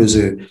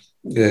különböző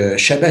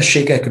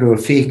sebességekről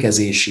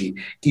fékezési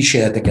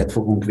kísérleteket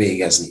fogunk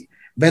végezni.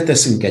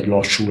 Beteszünk egy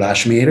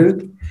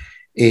lassulásmérőt,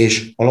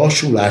 és a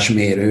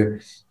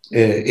lassulásmérő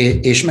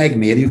és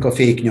megmérjük a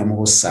féknyom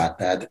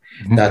hosszát.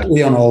 Tehát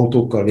olyan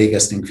autókkal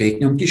végeztünk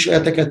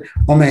féknyomkísérleteket,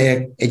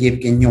 amelyek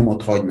egyébként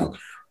nyomot hagynak.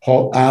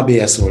 Ha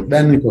ABS volt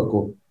bennük,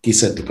 akkor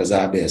kiszedtük az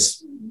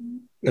ABS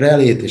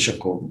relét, és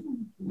akkor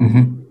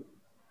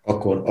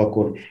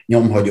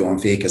nyomhagyóan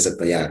fékezett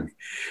a jármű.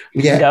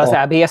 Ugye de az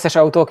ABS-es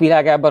autók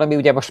világában, ami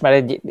ugye most már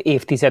egy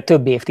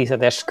több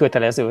évtizedes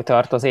kötelező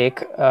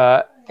tartozék,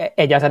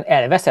 egyáltalán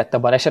elveszett a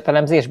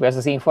balesetelemzésből ez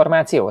az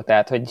információ?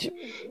 Tehát, hogy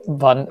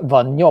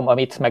van nyom,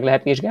 amit meg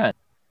lehet vizsgálni?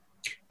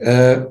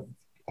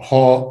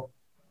 Ha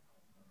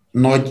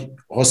nagy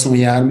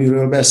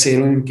haszonjárműről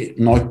beszélünk,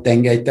 nagy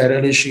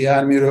tengelyterelési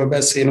járműről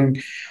beszélünk,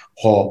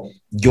 ha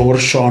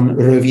gyorsan,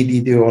 rövid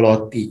idő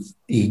alatt,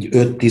 így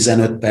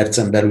 5-15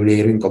 percen belül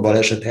érünk a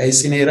baleset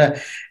helyszínére,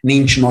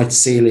 nincs nagy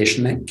szél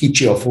és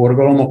kicsi a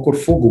forgalom, akkor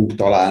fogunk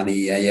találni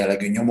ilyen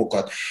jellegű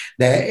nyomokat.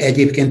 De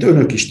egyébként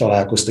önök is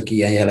találkoztak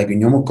ilyen jellegű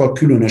nyomokkal,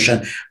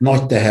 különösen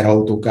nagy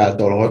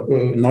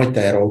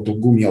teherautók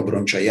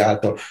gumiabroncsai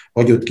által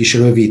hagyott kis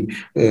rövid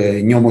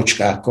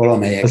nyomocskákkal,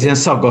 amelyek... Az ilyen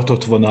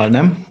szaggatott vonal,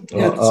 nem?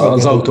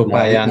 Az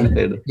autópályán.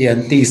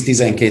 Ilyen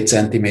 10-12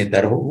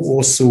 cm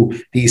hosszú,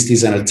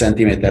 10-15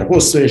 cm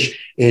hosszú,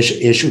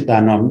 és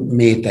utána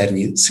méternyi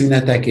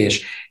szünetek,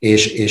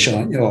 és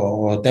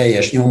a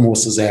teljes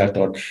nyomhossz az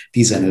eltart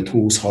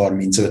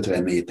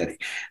 15-20-30-50 méterig.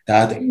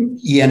 Tehát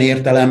ilyen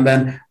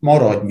értelemben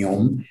marad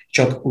nyom,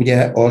 csak ugye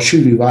a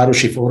sűrű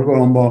városi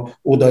forgalomba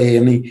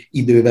odaérni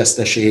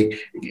időveszteség,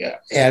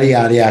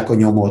 eljárják a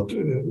nyomot,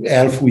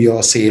 elfújja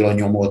a szél a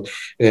nyomot,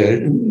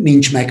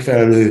 nincs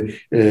megfelelő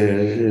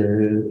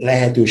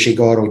lehetőség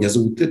arra, hogy az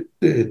út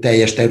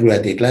teljes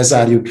területét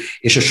lezárjuk,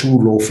 és a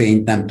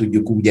súrlófényt nem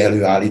tudjuk úgy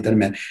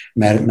előállítani,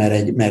 mert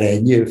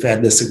egy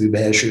ferdeszögű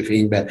belső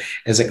fényben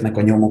ezeknek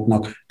a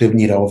nyomoknak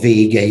többnyire a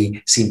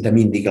végei szinte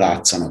mindig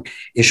látszanak.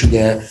 És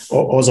ugye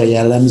az a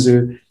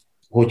jellemző,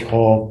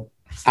 hogyha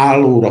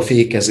állóra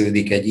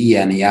fékeződik egy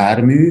ilyen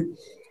jármű,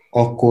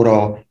 akkor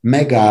a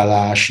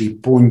megállási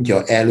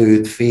pontja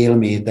előtt fél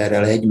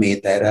méterrel, 1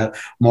 méterrel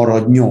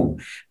marad nyom.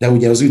 De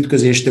ugye az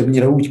ütközés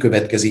többnyire úgy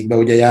következik be,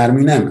 hogy a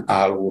jármű nem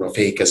állóra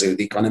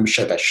fékeződik, hanem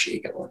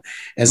sebessége van.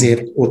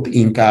 Ezért ott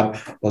inkább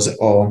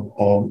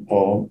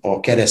a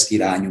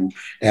keresztirányú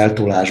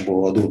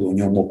eltolásból adódó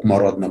nyomok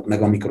maradnak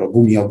meg, amikor a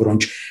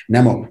gumiabroncs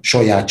nem a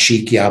saját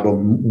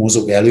síkjában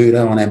mozog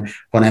előre,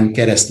 hanem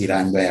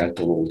keresztirányba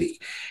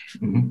eltolódik.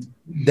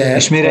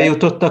 És mire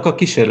jutottak a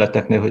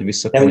kísérleteknél, hogy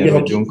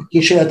visszakanyarodjunk? A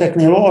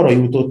kísérleteknél arra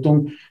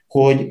jutottunk,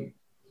 hogy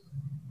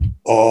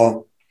a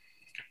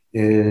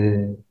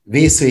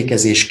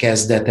vészfékezés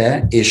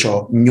kezdete és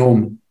a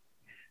nyom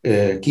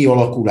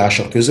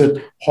kialakulása között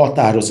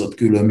határozott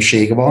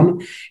különbség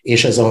van,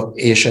 és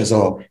ez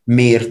a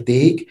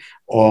mérték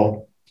a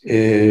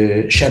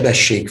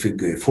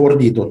sebességfüggő,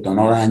 fordítottan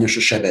arányos a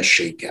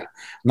sebességgel.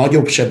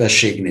 Nagyobb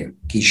sebességnél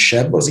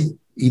kisebb az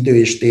idő-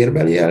 és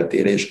térbeli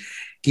eltérés,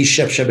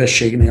 kisebb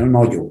sebességnél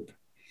nagyobb.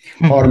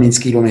 30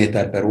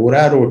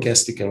 km/óráról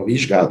kezdtük el a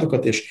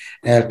vizsgálatokat, és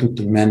el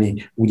tudtunk menni,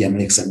 úgy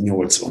emlékszem,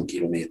 80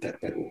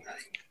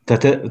 km/óráig.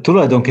 Tehát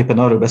tulajdonképpen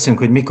arról beszélünk,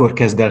 hogy mikor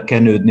kezd el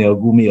kenődni a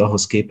gumi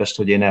ahhoz képest,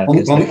 hogy én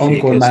elkezdek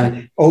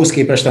fékezni. Ahhoz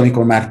képest,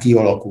 amikor már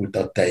kialakult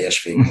a teljes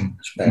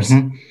fékezés,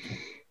 persze.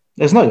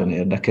 Ez nagyon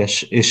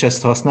érdekes. És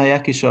ezt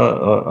használják is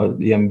a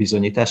ilyen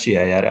bizonyítási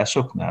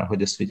eljárásoknál,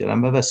 hogy ezt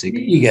figyelembe veszik?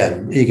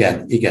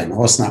 Igen.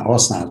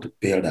 Használtuk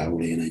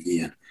például én egy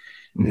ilyen.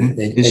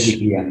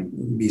 Egyik ilyen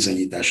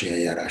bizonyítási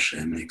eljárásra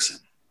emlékszem.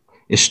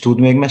 És tud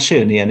még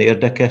mesélni ilyen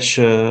érdekes,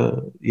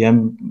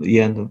 ilyen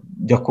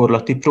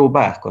gyakorlati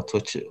próbákat,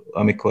 hogy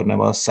amikor nem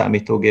a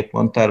számítógép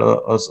mondta el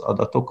az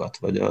adatokat,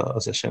 vagy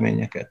az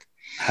eseményeket?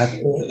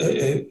 Hát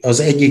az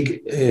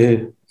egyik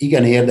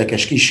igen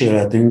érdekes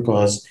kísérletünk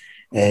az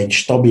egy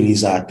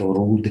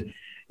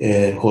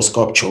stabilizátorrúdhoz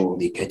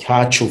kapcsolódik, egy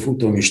hátsó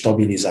futómű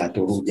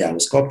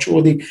stabilizátorrúdjához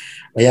kapcsolódik.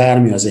 A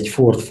jármű az egy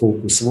Ford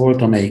Focus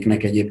volt,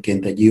 amelyiknek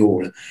egyébként egy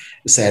jól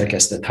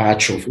szerkesztett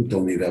hátsó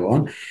futóműve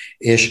van,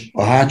 és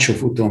a hátsó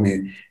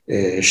futómű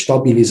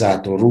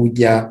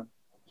stabilizátorrúdja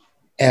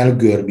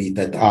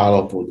elgörbített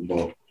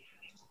állapotba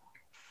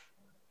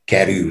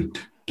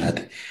került.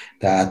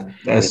 Tehát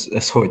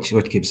ez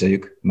hogy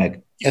képzeljük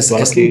meg?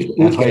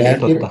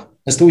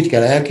 Ezt úgy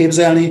kell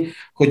elképzelni,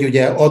 hogy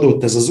ugye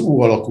adott ez az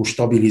U alakú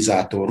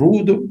stabilizátor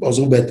rúd, az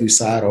U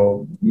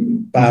betűszára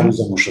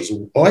párhuzamos az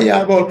U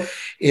aljával,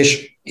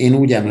 és én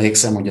úgy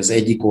emlékszem, hogy az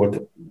egyik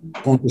oldal,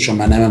 pontosan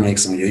már nem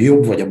emlékszem, hogy a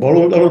jobb vagy a bal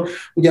oldalon,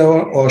 ugye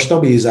a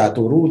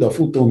stabilizátor rúd a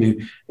futómű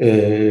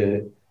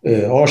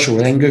alsó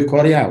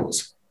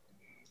lengőkarjához.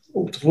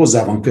 Ott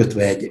hozzá van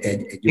kötve egy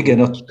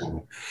igen,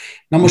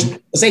 Na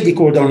most az egyik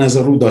oldalon ez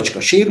a rudacska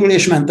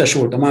sérülésmentes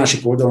volt, a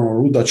másik oldalon a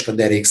rudacska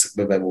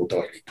derékszögbe be volt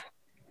ajlítva.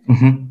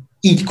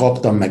 Így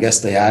kaptam meg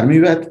ezt a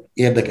járművet,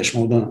 érdekes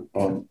módon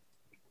a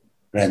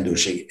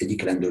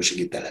egyik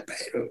rendőrségi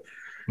telephelyről.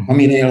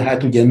 Aminél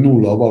hát ugye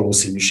nulla a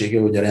valószínűsége,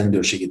 hogy a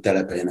rendőrségi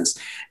telephelyen ezt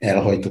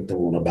elhajtotta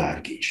volna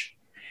bárki is.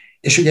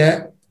 És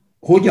ugye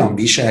hogyan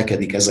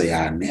viselkedik ez a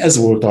jármű? Ez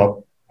volt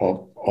a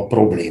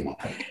probléma.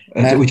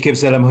 Mert úgy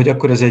képzelem, hogy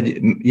akkor ez egy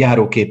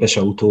járóképes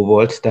autó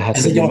volt, tehát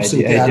ez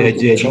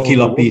egy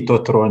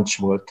kilapított roncs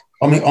volt.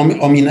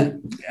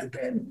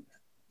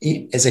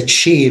 Ez egy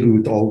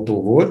sérült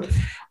autó volt,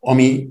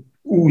 ami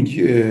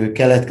úgy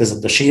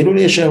keletkezett a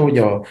sérülése, hogy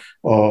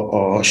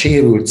a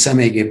sérült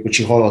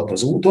személygépkocsi haladt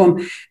az úton,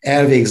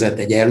 elvégzett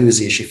egy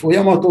előzési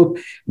folyamatot,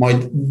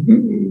 majd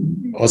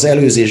az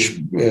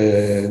előzés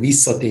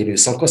visszatérő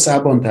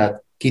szakaszában,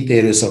 tehát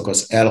kitérő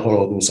szakasz,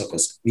 elhaladó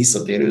szakasz,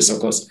 visszatérő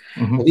szakasz.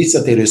 A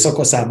visszatérő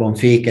szakaszában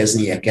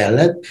fékeznie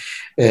kellett,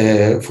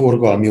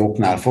 forgalmi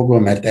oknál fogva,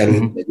 mert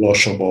előtt egy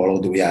lassabb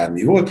haladó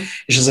jármű volt,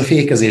 és ez a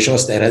fékezés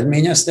azt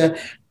eredményezte,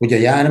 hogy a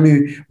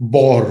jármű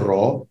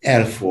balra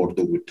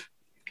elfordult.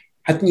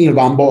 Hát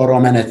nyilván balra a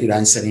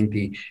menetirány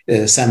szerinti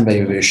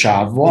szembejövő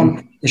sáv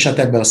van, és hát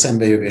ebbe a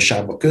szembejövő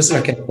sávba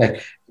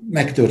közlekedtek,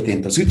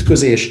 megtörtént az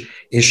ütközés,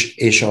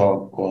 és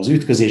az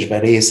ütközésben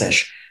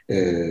részes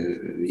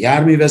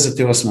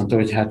járművezető azt mondta,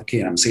 hogy hát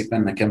kérem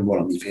szépen, nekem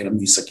valamiféle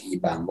műszaki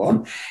hibám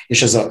van,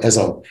 és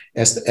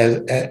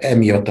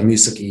emiatt a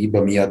műszaki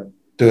hiba miatt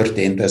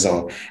történt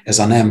ez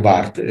a nem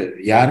várt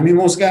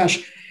járműmozgás,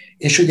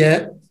 és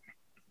ugye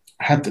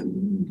hát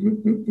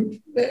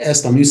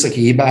ezt a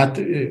műszaki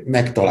hibát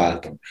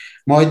megtaláltam.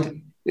 Majd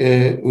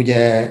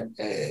ugye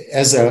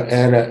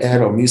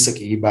erre a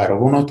műszaki hibára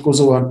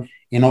vonatkozóan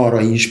én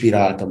arra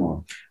inspiráltam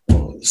a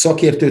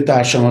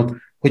szakértőtársamat,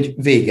 hogy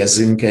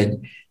végezzünk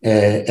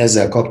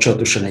ezzel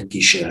kapcsolatosan egy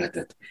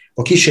kísérletet.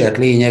 A kísérlet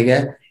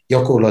lényege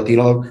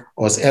gyakorlatilag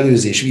az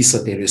előzés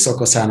visszatérő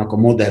szakaszának a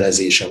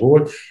modellezése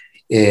volt,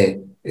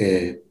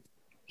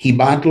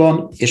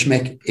 hibátlan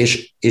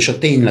és a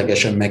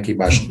ténylegesen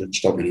meghibásodott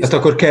stabilizátor. Hát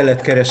akkor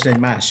kellett keresni egy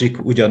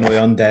másik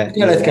ugyanolyan, de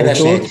kellett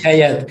keresni egy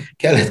helyet,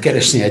 kellett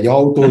keresni egy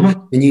autót,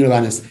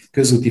 nyilván ez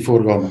közúti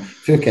forgalma.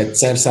 Föl kellett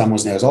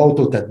szerszámozni az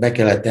autót, tehát be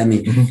kellett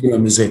tenni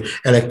különböző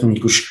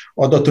elektronikus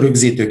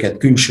adatrögzítőket,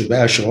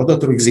 külső-belső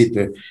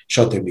adatrögzítő,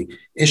 stb.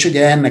 És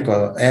ugye ennek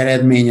az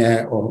eredménye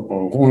a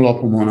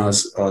honlapomon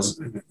az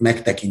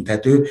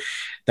megtekinthető.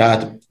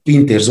 Tehát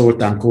Pintér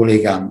Zoltán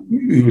kollégám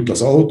ült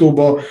az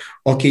autóba,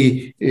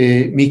 aki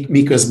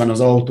miközben az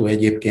autó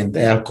egyébként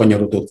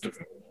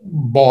elkanyarodott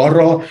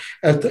balra,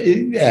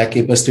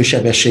 elképesztő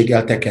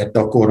sebességgel tekerte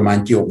a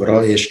kormányt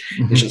jobbra,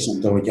 és azt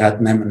mondta, hogy hát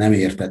nem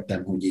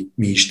értettem, hogy itt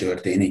mi is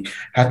történik.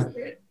 Hát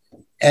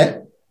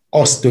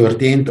az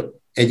történt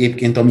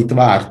egyébként, amit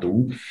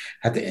vártunk.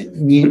 Hát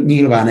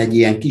nyilván egy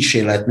ilyen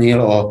kísérletnél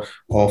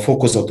a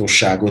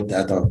fokozatosságot,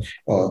 tehát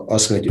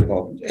az, hogy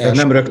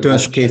nem rögtön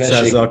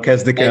 200-zal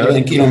kezdik el.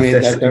 40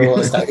 kilométerre,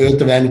 aztán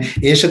 50,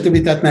 és a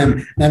többi, tehát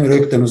nem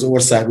rögtön az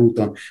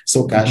országúton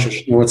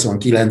szokásos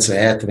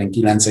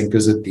 80-90-70-90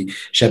 közötti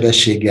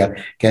sebességgel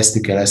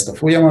kezdtük el ezt a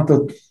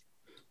folyamatot.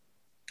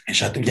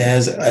 És hát ugye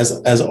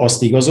ez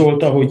azt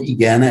igazolta, hogy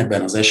igen,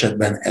 ebben az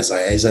esetben ez a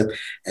helyzet,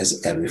 ez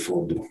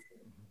előfordul.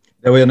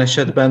 De olyan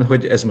esetben,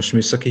 hogy ez most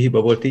műszaki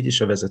hiba volt, így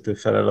is a vezető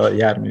felel a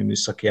jármű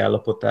műszaki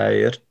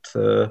állapotáért.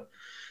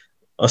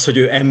 Az, hogy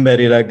ő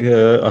emberileg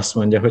azt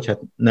mondja, hogy hát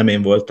nem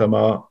én voltam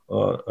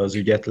az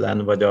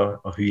ügyetlen, vagy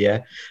a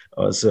hülye,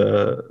 az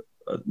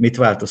mit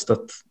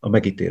változtat a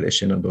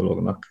megítélésén a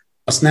dolognak?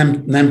 Azt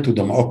nem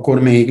tudom,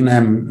 akkor még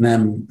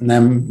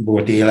nem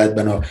volt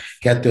életben a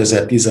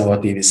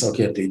 2016 évi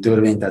szakértői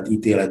törvény, tehát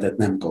ítéletet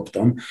nem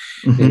kaptam.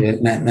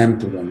 Nem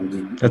tudom.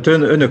 Hogy tehát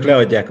önök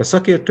leadják a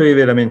szakértői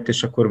véleményt,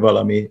 és akkor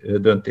valami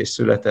döntés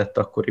született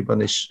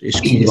akkoriban, és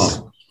kész.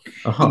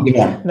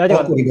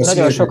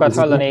 Nagyon sokat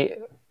hallani.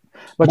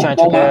 Bocsánat,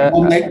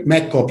 csak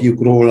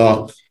megkapjuk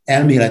róla,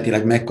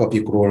 elméletileg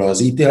megkapjuk róla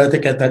az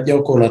ítéleteket, tehát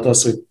gyakorlat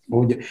az,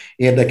 hogy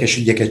érdekes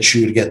ügyeket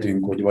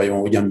sürgetünk, hogy vajon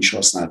hogyan is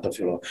használta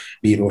fel a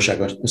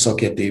bíróság a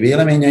szakértői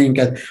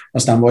véleményeinket,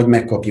 aztán vagy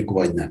megkapjuk,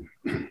 vagy nem.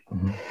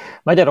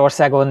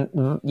 Magyarországon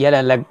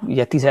jelenleg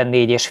ugye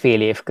 14,5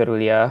 év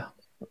körüli a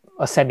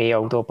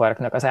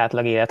személyautóparknak az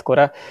átlag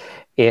életkora,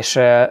 és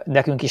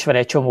nekünk is van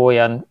egy csomó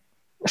olyan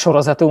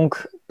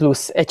sorozatunk,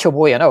 plusz egy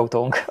csomó olyan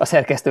autónk a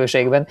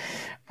szerkesztőségben,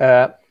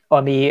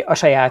 ami a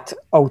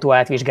saját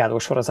autóátvizsgáló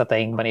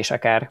sorozatainkban is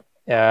akár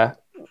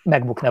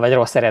megbukna, vagy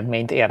rossz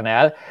eredményt érne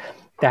el.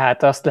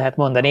 Tehát azt lehet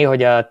mondani,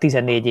 hogy a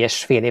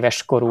 14,5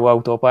 éves korú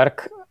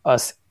autópark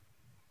az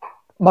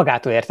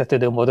magától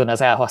értetődő módon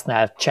az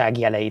elhasználtság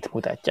jeleit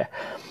mutatja.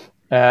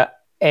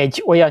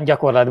 Egy olyan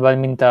gyakorlatban,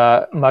 mint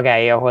a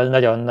magáé, ahol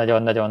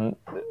nagyon-nagyon-nagyon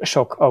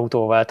sok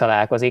autóval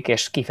találkozik,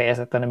 és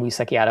kifejezetten a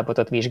műszaki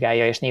állapotot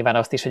vizsgálja, és nyilván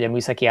azt is, hogy a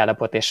műszaki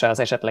állapot és az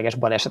esetleges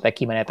balesetek,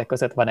 kimenetek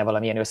között van-e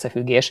valamilyen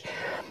összefüggés.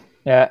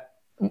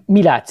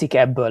 Mi látszik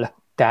ebből?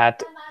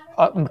 Tehát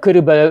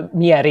körülbelül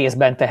milyen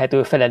részben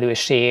tehető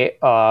felelőssé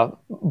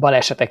a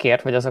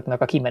balesetekért, vagy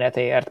azoknak a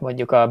kimenetéért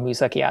mondjuk a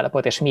műszaki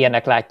állapot, és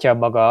milyennek látja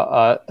maga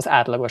az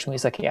átlagos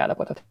műszaki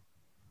állapotot?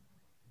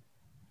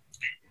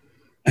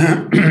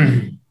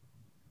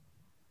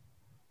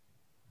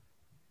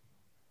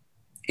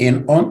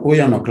 Én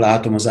olyannak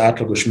látom az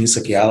átlagos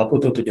műszaki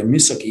állapotot, hogy a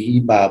műszaki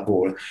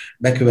hibából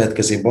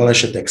bekövetkező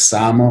balesetek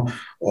száma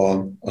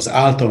az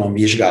általam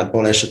vizsgált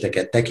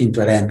baleseteket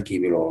tekintve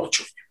rendkívül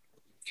alacsony.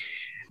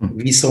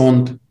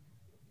 Viszont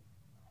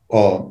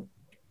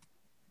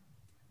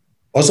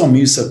az a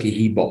műszaki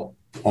hiba,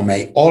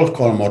 amely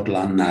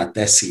alkalmatlanná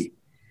teszi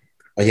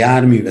a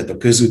járművet a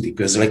közúti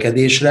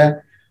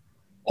közlekedésre,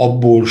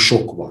 abból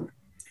sok van.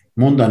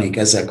 Mondanék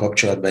ezzel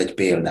kapcsolatban egy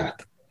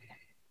példát.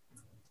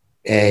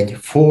 Egy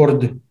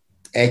Ford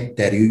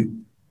egyterű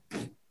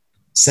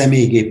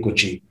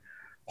személygépkocsi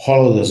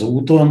halad az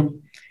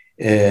úton,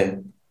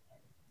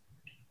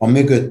 a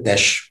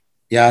mögöttes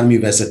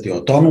járművezető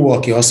a tanú,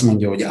 aki azt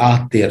mondja, hogy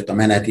áttért a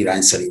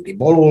menetirány szerinti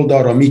bal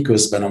oldalra,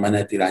 miközben a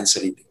menetirány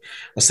szerinti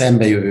a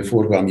szembejövő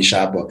forgalmi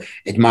sávba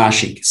egy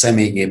másik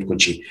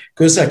személygépkocsi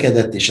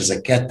közlekedett, és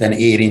ezek ketten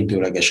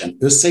érintőlegesen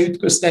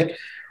összeütköztek.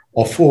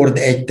 A Ford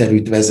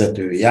egyterűt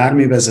vezető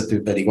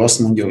járművezető pedig azt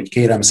mondja, hogy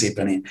kérem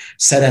szépen, én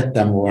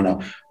szerettem volna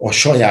a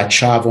saját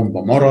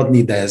sávomba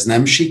maradni, de ez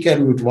nem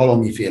sikerült,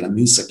 valamiféle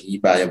műszaki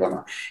hibája van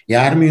a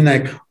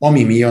járműnek,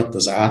 ami miatt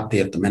az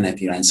áttért a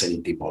menetirány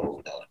szerinti bal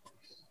oldal.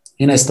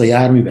 Én ezt a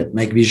járművet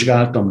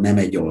megvizsgáltam, nem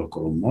egy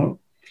alkalommal,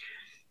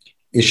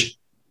 és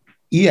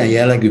ilyen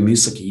jellegű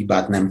műszaki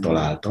hibát nem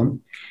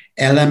találtam.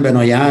 Ellenben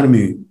a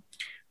jármű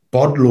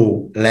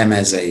padló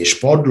lemeze és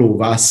padló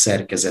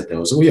vászszerkezete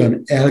az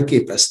olyan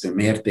elképesztő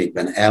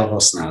mértékben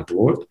elhasznált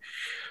volt,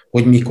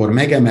 hogy mikor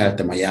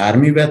megemeltem a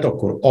járművet,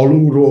 akkor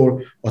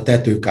alulról a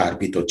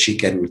tetőkárpitot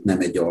sikerült nem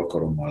egy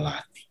alkalommal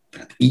látni.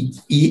 Tehát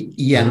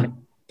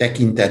ilyen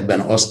tekintetben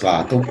azt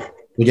látom,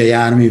 hogy a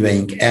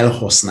járműveink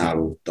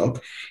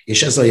elhasználódtak,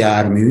 és ez a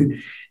jármű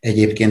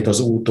egyébként az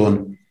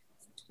úton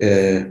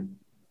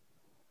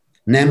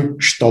nem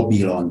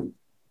stabilan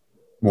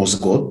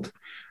mozgott,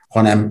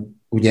 hanem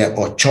ugye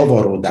a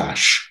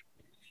csavarodás,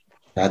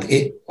 tehát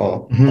a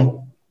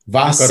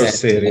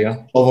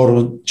vászszerkezet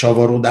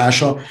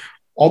csavarodása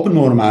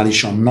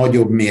abnormálisan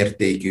nagyobb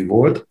mértékű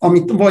volt,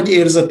 amit vagy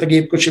érzett a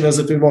gépkocsi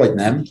vezető, vagy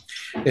nem,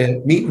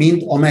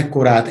 mint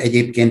amekkorát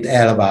egyébként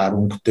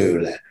elvárunk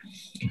tőle.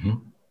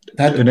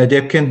 Tehát ön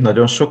egyébként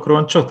nagyon sok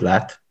roncsot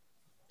lát?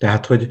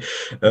 Tehát, hogy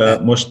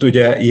most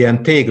ugye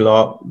ilyen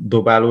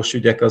tégladobálós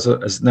ügyek,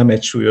 ez nem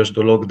egy súlyos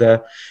dolog,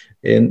 de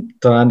én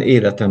talán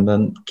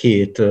életemben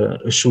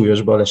 2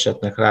 súlyos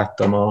balesetnek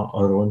láttam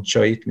a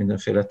roncsait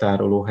mindenféle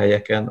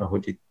tárolóhelyeken,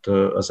 ahogy itt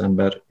az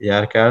ember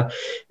járkál,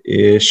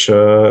 és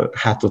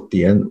hát ott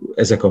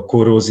ezek a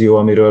korrózió,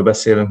 amiről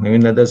beszélünk, meg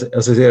minden, de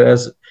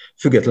ez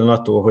független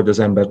attól, hogy az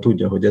ember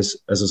tudja, hogy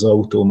ez az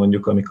autó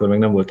mondjuk, amikor még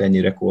nem volt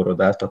ennyire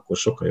korrodált, akkor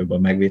sokkal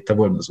jobban megvédte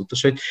volna az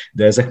utasait,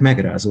 de ezek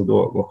megrázó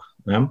dolgok,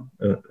 nem?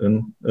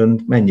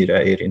 Ön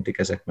mennyire érintik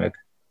ezek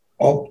meg?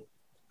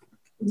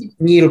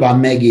 Nyilván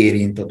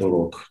megérint a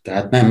dolog,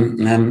 tehát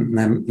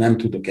nem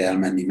tudok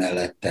elmenni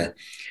mellette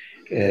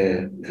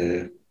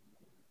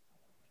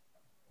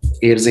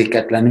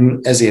érzéketlenül,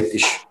 ezért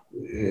is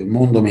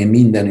mondom én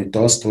mindenütt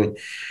azt,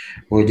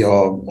 hogy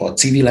a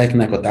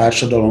civileknek a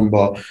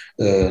társadalomban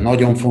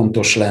nagyon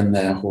fontos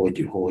lenne,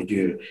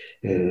 hogy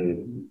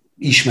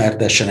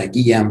ismertessenek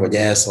ilyen vagy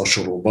ehhez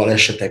hasonló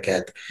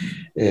baleseteket,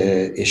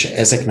 és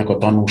ezeknek a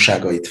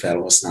tanulságait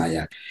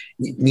felhasználják.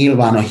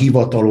 Nyilván a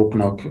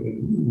hivataloknak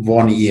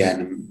van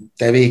ilyen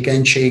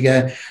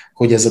tevékenysége,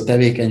 hogy ez a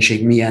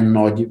tevékenység milyen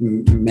nagy,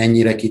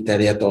 mennyire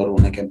kiterjedt, arról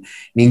nekem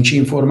nincs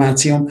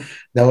információm,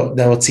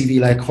 de a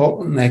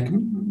civileknek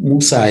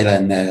muszáj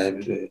lenne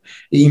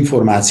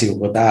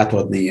információkat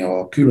átadni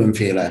a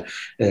különféle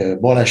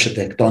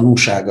balesetek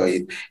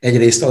tanúságait.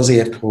 Egyrészt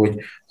azért,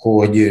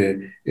 hogy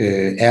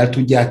el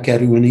tudják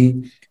kerülni,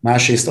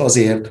 másrészt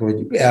azért,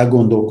 hogy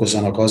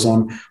elgondolkozzanak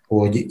azon,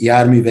 hogy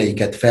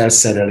járműveiket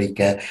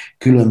felszerelik-e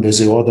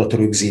különböző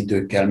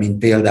adatrögzítőkkel, mint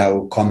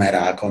például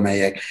kamerák,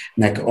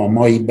 amelyeknek a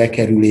mai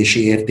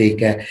bekerülési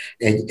értéke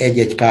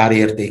egy-egy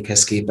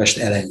kárértékhez képest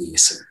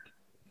elenyésző.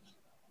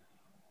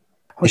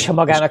 Hogyha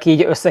magának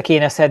így össze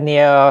kéne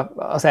szednie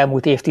az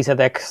elmúlt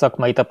évtizedek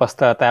szakmai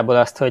tapasztalatából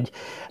azt, hogy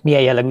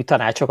milyen jellegű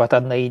tanácsokat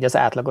adna így az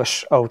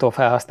átlagos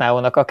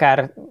autófelhasználónak,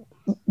 akár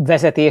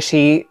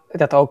vezetési,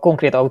 tehát a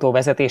konkrét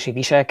autóvezetési,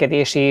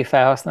 viselkedési,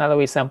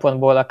 felhasználói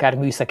szempontból, akár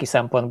műszaki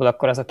szempontból,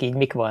 akkor azok így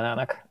mik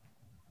volnának?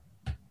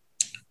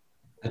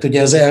 Hát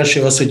ugye az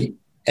első az, hogy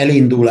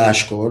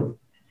elinduláskor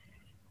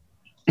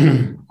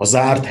a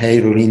zárt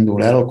helyről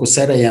indul el, akkor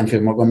szereljen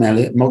fel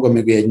maga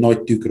mögé egy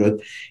nagy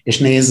tükröt, és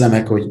nézze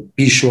meg, hogy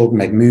pislog,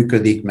 meg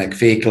működik, meg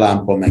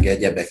féklámpa, meg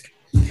egyebek.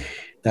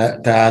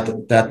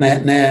 Tehát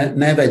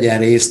ne vegyen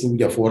részt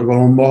úgy a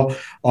forgalomba,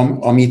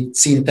 amit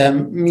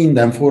szinte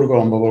minden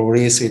forgalomba való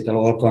részvétel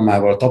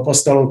alkalmával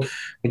tapasztalok,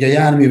 hogy a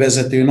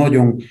járművezető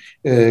nagyon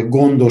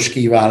gondos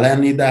kíván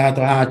lenni, de hát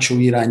a hátsó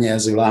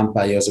irányjelző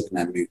lámpái azok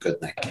nem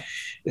működnek.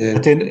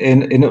 Hát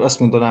én azt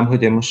mondanám,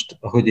 hogy én most,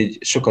 ahogy így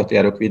sokat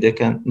járok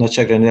vidéken,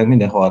 nagyságrendileg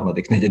minden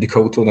harmadik, negyedik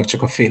autónak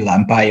csak a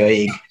féllámpája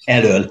ég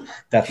elől.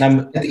 Tehát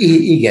nem... Hát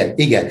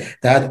igen.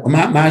 Tehát a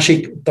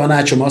másik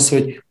tanácsom az,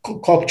 hogy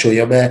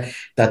kapcsolja be,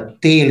 tehát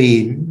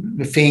téli,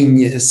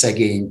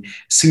 fényszegény,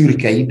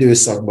 szürke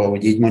időszakban,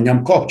 hogy így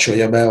mondjam,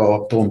 kapcsolja be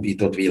a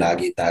tompított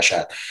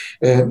világítását.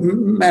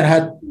 Mert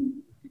hát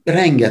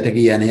rengeteg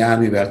ilyen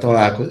járművel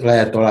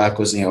lehet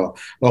találkozni a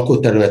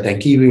lakóterületen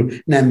kívül,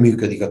 nem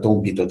működik a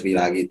tompított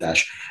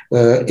világítás.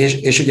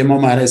 És ugye ma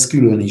már ez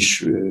külön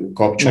is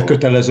kapcsol.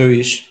 Kötelező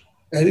is.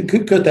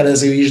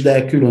 Kötelező is,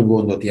 de külön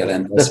gondot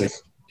jelent az, hogy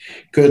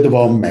köd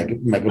van, meg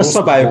a rossz.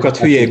 szabályokat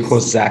hülyék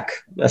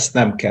hozzák, ezt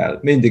nem kell.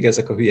 Mindig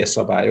ezek a hülye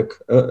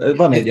szabályok.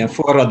 Van egy ilyen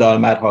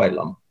forradalmár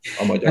hajlam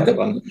a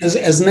magyarban. Hát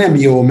ez nem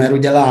jó, mert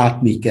ugye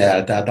látni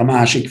kell, tehát a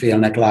másik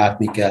félnek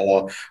látni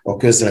kell a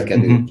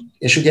közlekedőt. Uh-huh.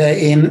 És ugye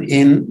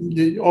én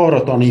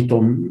arra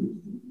tanítom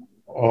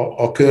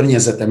a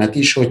környezetemet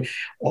is, hogy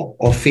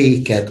a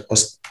féket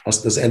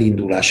azt az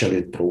elindulás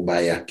előtt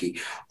próbálják ki.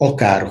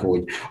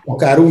 Akárhogy.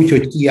 Akár úgy,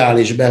 hogy kiáll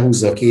és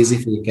behúzza a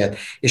kéziféket,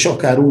 és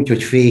akár úgy,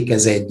 hogy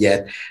fékez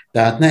egyet.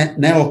 Tehát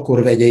ne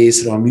akkor vegye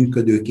észre a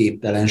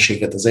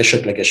működőképtelenséget, az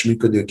esetleges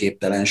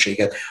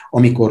működőképtelenséget,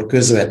 amikor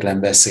közvetlen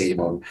veszély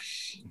van.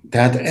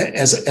 Tehát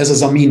ez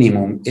az a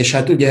minimum. És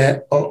hát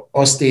ugye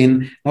azt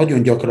én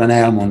nagyon gyakran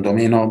elmondom,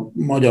 én a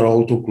Magyar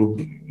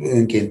Autóklub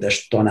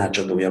önkéntes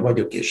tanácsadója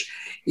vagyok, és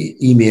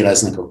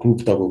e-maileznek a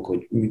klubtagok,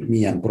 hogy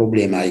milyen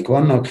problémáik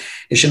vannak,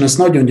 és én azt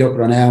nagyon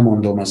gyakran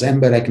elmondom az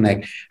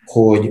embereknek,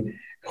 hogy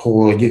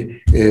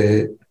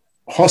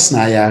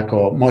használják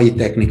a mai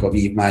technika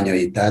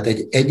vívmányait. Tehát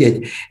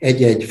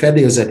egy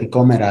fedélzeti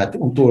kamerát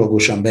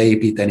utólagosan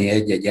beépíteni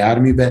egy-egy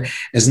járműbe,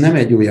 ez nem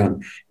egy olyan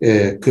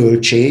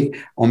költség,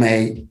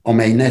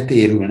 amely ne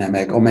térülne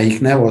meg, amelyik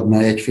ne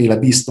adna egyféle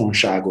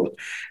biztonságot.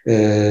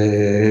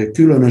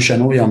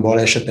 Különösen olyan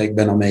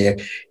balesetekben,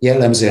 amelyek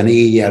jellemzően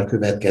éjjel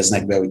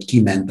következnek be, hogy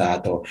kiment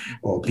át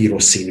a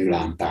piros színű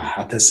lámpán.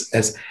 Hát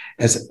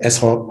ez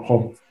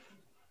ha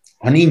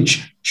nincs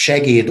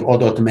segéd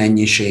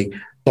adatmennyiség,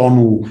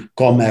 tanú,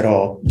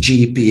 kamera,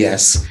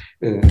 GPS,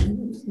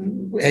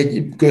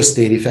 egy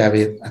köztéri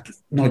felvétel, hát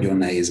nagyon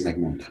nehéz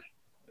megmondani.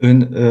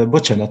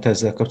 Bocsánat,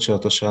 ezzel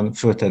kapcsolatosan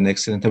föltennék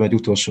szerintem egy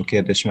utolsó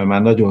kérdés, mert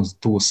már nagyon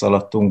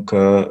túlszaladtunk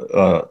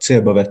a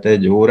célba vett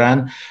 1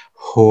 órán,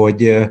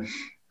 hogy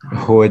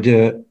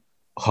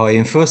ha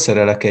én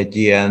felszerelek egy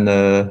ilyen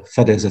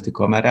fedélzeti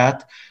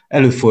kamerát,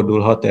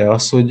 előfordulhat-e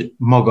az, hogy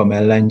magam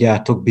ellen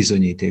gyártok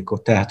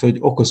bizonyítékot? Tehát, hogy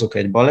okozok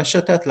egy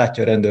balesetet,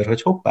 látja a rendőr,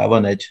 hogy hoppá,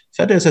 van egy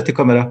fedélzeti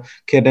kamera,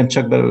 kérdem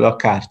csak belőle a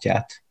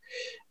kártyát.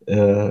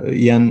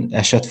 Ilyen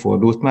eset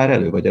fordult már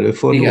elő, vagy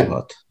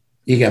előfordulhat?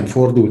 Igen,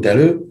 fordult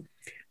elő.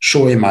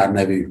 Solymár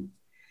nevű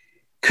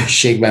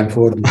községben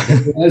fordult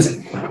elő ez,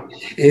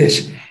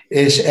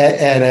 és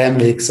erre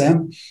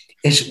emlékszem.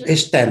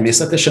 És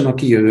természetesen a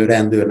kijövő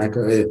rendőrnek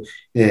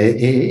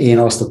én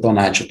azt a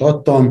tanácsot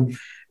adtam,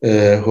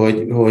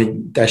 hogy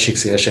tessék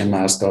szívesen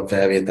már azt a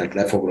felvételt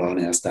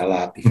lefoglalni, aztán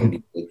látni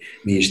fogjuk, hogy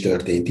mi is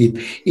történt itt.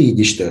 Így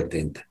is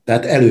történt.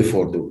 Tehát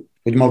előfordul,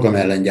 hogy magam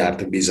ellen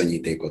gyártok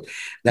bizonyítékot.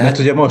 De mert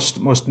ugye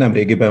most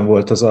nemrégiben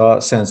volt az a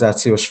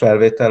szenzációs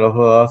felvétel,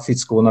 ahol a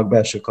fickónak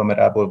belső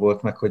kamerából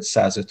volt meg, hogy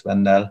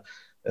 150-nel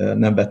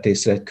nem vett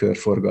észre egy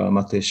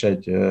körforgalmat és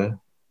egy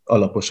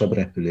alaposabb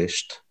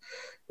repülést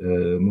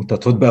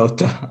mutatott be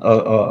ott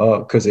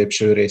a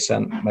középső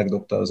részen,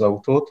 megdobta az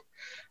autót.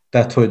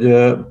 Tehát, hogy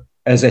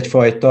ez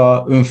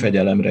egyfajta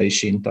önfegyelemre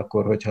is int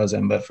akkor, hogyha az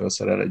ember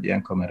felszerel egy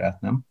ilyen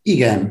kamerát, nem?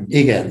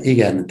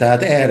 Igen.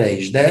 Tehát erre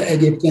is. De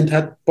egyébként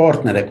hát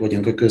partnerek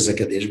vagyunk a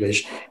közlekedésben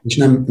is, és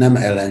nem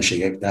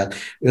ellenségek. Tehát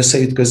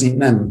összeütközni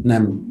nem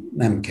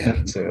kell.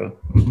 Nem cél.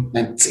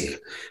 Nem cél.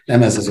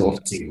 Nem ez az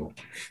opció.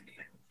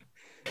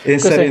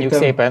 Köszönjük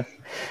szépen.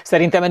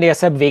 Szerintem ennél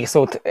szebb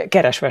végszót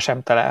keresve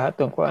sem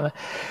találhatunk volna.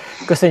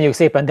 Köszönjük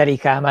szépen Deli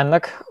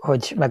Kálmánnak,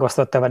 hogy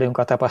megosztotta velünk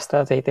a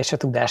tapasztalatait és a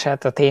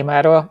tudását a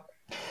témáról.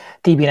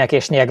 Tibinek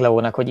és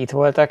Nyeglaónak, hogy itt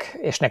voltak,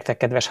 és nektek,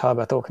 kedves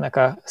hallgatóknak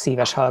a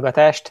szíves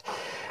hallgatást.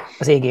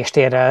 Az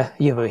égéstérrel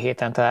jövő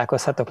héten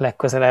találkozhatok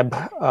legközelebb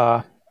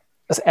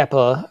az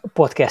Apple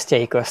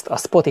podcastjai közt, a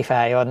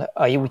Spotify-on,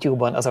 a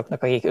YouTube-on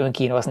azoknak, akik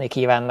önkínozni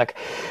kívánnak,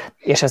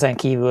 és ezen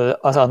kívül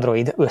az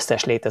Android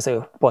összes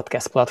létező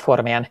podcast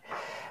platformján.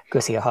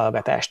 Köszi a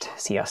hallgatást,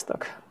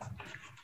 sziasztok!